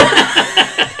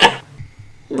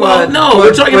 But Well, no,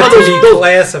 we're talking about those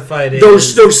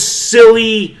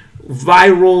silly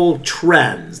viral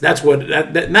trends. That's what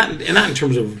not in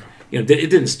terms of it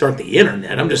didn't start the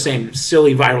internet. I'm just saying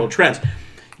silly viral trends.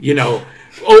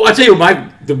 I'll tell you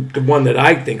the one that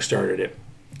I think started it.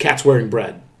 Cats wearing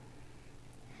bread.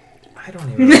 I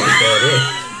don't even know what that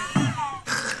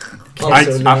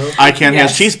is. I can't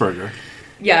has cheeseburger.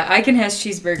 Yeah, I can has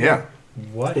cheeseburger. Yeah.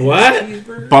 What?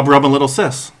 Cheeseburger? Bub rubbing little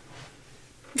sis.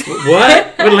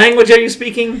 What? What language are you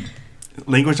speaking?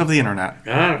 Language of the internet.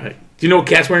 All right. Do you know what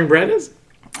cats wearing bread is?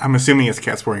 I'm assuming it's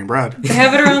cats wearing bread. They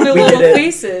have it around their little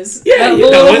faces. Yeah, the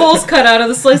little holes cut out of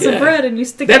the slice of bread, and you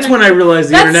stick. That's when I realized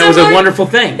the internet was a wonderful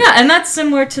thing. Yeah, and that's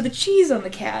similar to the cheese on the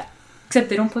cat, except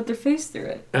they don't put their face through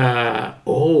it.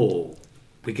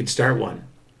 We could start one.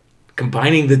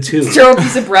 Combining the two. Throw a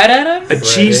piece of bread at him? A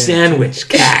cheese sandwich,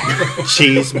 cat.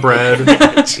 Cheese,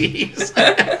 bread. Cheese.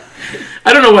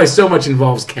 I don't know why so much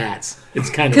involves cats. It's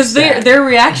kind of because their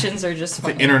reactions are just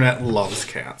funny. The internet loves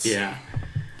cats. Yeah.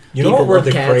 You know what were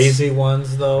the crazy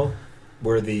ones though?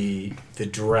 Were the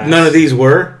dress? None of these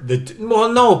were. But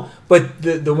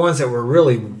the ones that were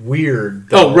really weird.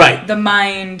 Though, right. The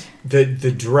mind. The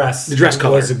dress. The dress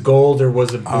color. Was it gold or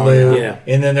was it blue? Yeah.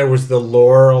 And then there was the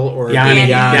Laurel or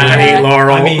Yanni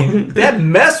Laurel. I mean, that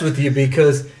messed with you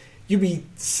because you'd be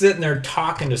sitting there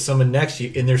talking to someone next to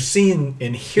you, and they're seeing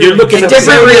and hearing. You're looking at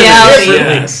different reality.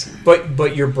 Yes.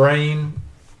 But your brain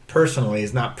personally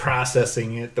is not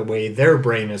processing it the way their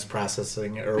brain is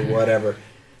processing it or whatever.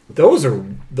 Those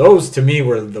to me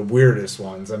were the weirdest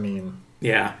ones. I mean,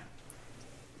 yeah.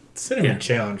 Cinnamon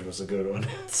Challenge was a good one.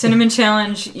 Cinnamon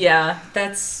Challenge, yeah,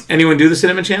 that's. Anyone do the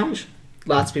Cinnamon Challenge?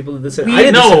 Lots of people did this. I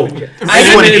didn't know.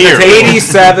 It's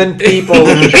 87 people.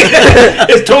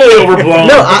 It's totally overblown.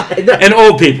 No. And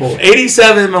old people.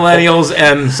 87 millennials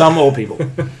and some old people.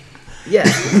 Yeah.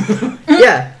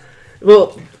 Yeah.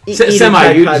 Well,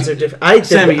 Semi, pods are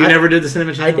different. You never did the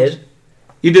Cinnamon Challenge? I did.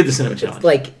 You did the Cinnamon Challenge.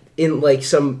 Like, in, like,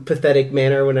 some pathetic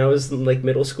manner when I was in, like,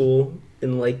 middle school.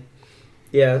 And, like,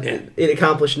 it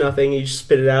accomplished nothing. You just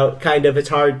spit it out. Kind of. It's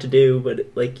hard to do, but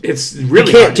like it's really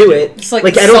you can't do it. It's like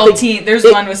I don't think there's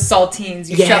one with saltines.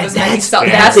 You shove as many saltines.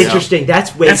 That's interesting.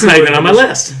 That's not even on my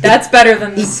list. That's better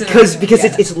than the because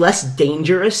it's less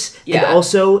dangerous and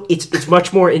also it's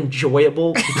much more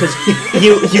enjoyable because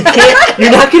you're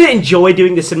not going to enjoy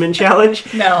doing the Cinnamon Challenge.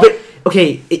 No. But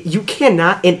okay, you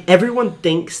cannot, and everyone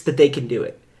thinks that they can do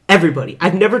it. Everybody.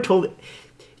 I've never told it.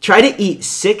 Try to eat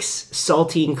 6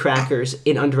 saltine crackers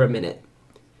in under a minute.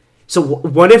 So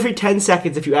one every 10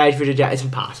 seconds if you average it out, it's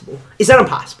impossible. It's not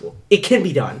impossible. It can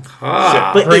be done.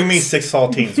 But bring me 6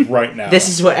 saltines right now. This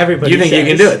is what everybody says. You think you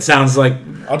can do it? Sounds like...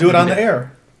 I'll do it on the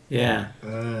air. Yeah.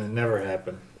 Never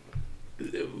happened.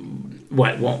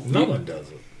 What? Won't? No one does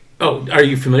it. Oh, are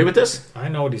you familiar with this? I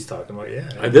know what he's talking about,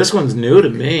 yeah. This one's new to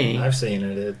me. I've seen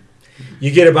it. You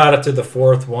get about it to the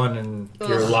 4th one and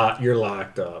you're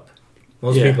locked up.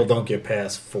 Most people don't get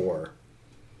past 4.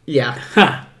 Yeah.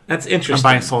 Huh. That's interesting.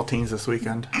 I'm buying saltines this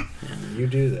weekend. You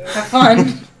do that. Have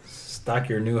fun. Stock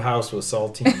your new house with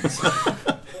saltines.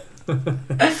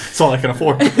 That's all I can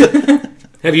afford.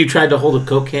 Have you tried to hold a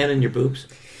Coke can in your boobs?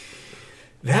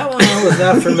 That one I was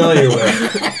not familiar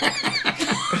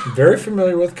with. Very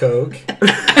familiar with Coke.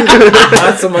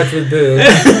 Not so much with boobs.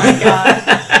 Oh my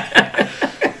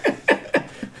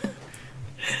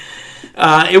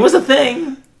God. It was a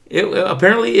thing.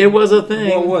 Apparently, it was a thing.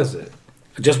 What was it?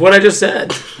 Just what I just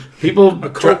said. People. A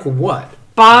Coke what?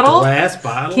 Bottle? Glass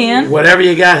bottle? Can? Whatever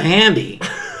you got handy.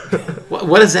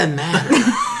 What does that matter?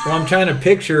 Well, I'm trying to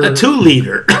picture... A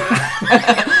 2-liter.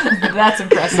 That's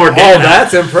impressive.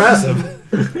 That's impressive.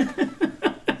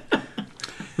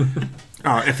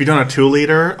 If you've done a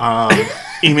 2-liter,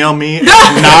 email me at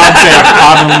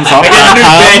knobs@bottomsup.com.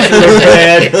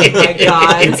 Oh my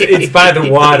God. It's by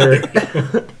the water.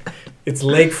 It's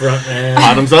lakefront, man.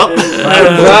 Bottoms up.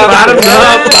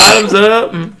 Bottoms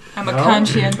up. I'm a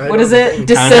conscience. What is it?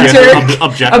 Dissenter.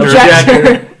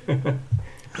 Objector.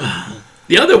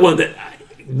 The other one that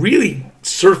really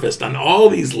surfaced on all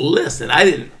these lists, and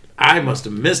I I must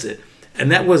have missed it.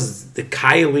 And that was the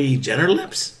Kylie Jenner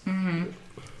lips? Mm-hmm.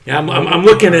 Yeah, I'm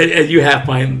looking at you half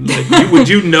pint. Like, would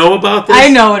you know about this? I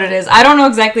know what it is. I don't know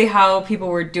exactly how people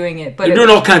were doing it, but they're doing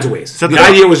all kinds of ways. So the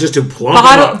idea was just to plump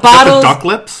them up. Bottles, the duck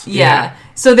lips? Yeah.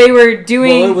 So they were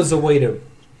doing... Well, it was a way to...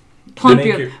 Plump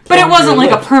your, but it wasn't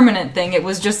like a permanent thing. It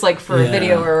was just like for a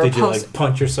video or a post. Did you like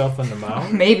punch yourself in the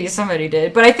mouth? Maybe somebody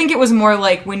did, but I think it was more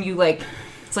like when you like,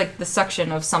 it's like the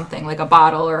suction of something, like a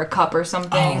bottle or a cup or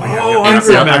something. Oh, I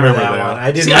remember that one.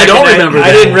 I don't remember that.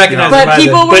 I didn't recognize it. But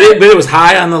people were, but it was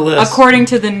high on the list. According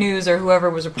to the news or whoever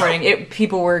was reporting it,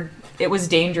 it was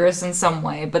dangerous in some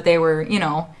way, but they were,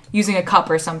 using a cup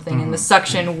or something, and the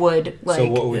suction would like. So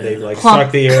what would they like? Plump,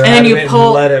 suck the air, and then you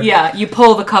pull. And let it... Yeah, you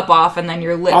pull the cup off, and then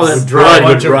your lips. Oh, that blood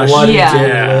would rush.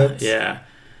 Yeah.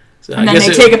 So and then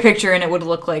they take a picture, and it would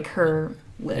look like her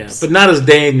lips. Yeah, but not as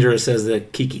dangerous as the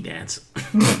Kiki dance.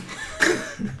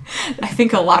 I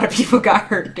think a lot of people got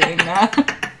hurt doing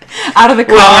that. Out of the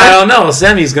car. Well, I don't know.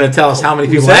 Sammy's going to tell us how many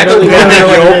people actually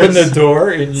open the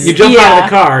door and you jump out of the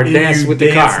car, dance with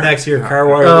the car. Next to your car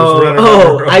while was running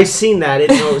around. I've seen that. I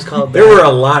didn't know it was called that. There were a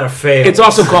lot of fails. It's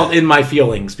also called "In My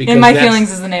Feelings" because "In My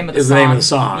Feelings" is the name of the song. Is the name of the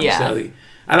song. Yeah. So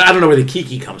I don't know where the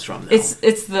Kiki comes from. Though.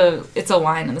 It's a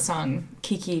line in the song.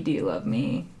 Kiki, do you love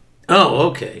me? Oh,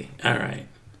 okay, all right.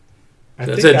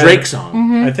 So it's a Drake song.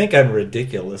 Mm-hmm. I think on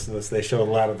Ridiculousness they showed a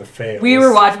lot of the fails. We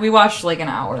watched like an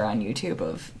hour on YouTube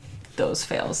of those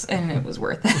fails, and it was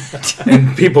worth it.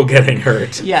 And people getting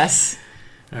hurt. Yes.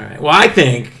 All right. Well, I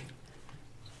think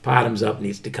Bottoms Up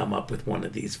needs to come up with one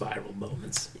of these viral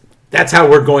moments. That's how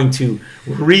we're going to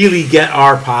really get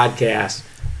our podcast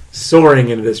soaring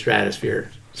into the stratosphere.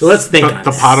 So let's think on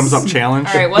the Bottoms Up challenge.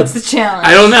 All right, what's the challenge?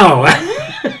 I don't know.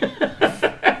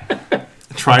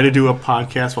 Try to do a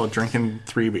podcast while drinking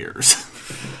 3 beers.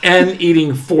 And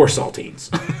eating 4 saltines.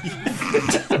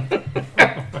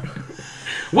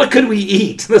 What could we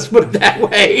eat? Let's put it that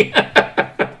way.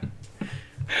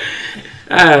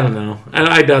 I don't know.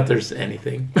 I doubt there's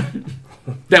anything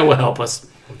that will help us.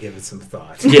 We'll give it some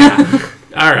thought. Yeah.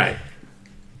 All right.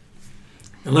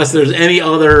 Unless there's any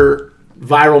other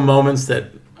viral moments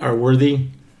that are worthy,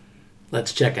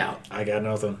 let's check out. I got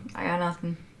nothing.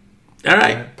 All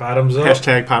right. Bottoms up.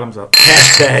 Hashtag Bottoms Up.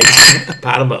 Hashtag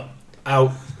Bottom Up.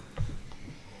 Out.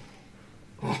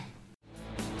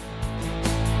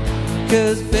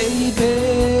 'Cause baby,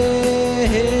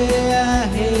 I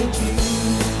hate you.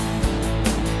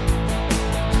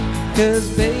 'Cause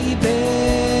baby,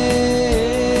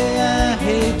 I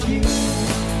hate you.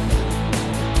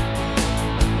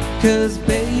 'Cause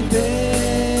baby,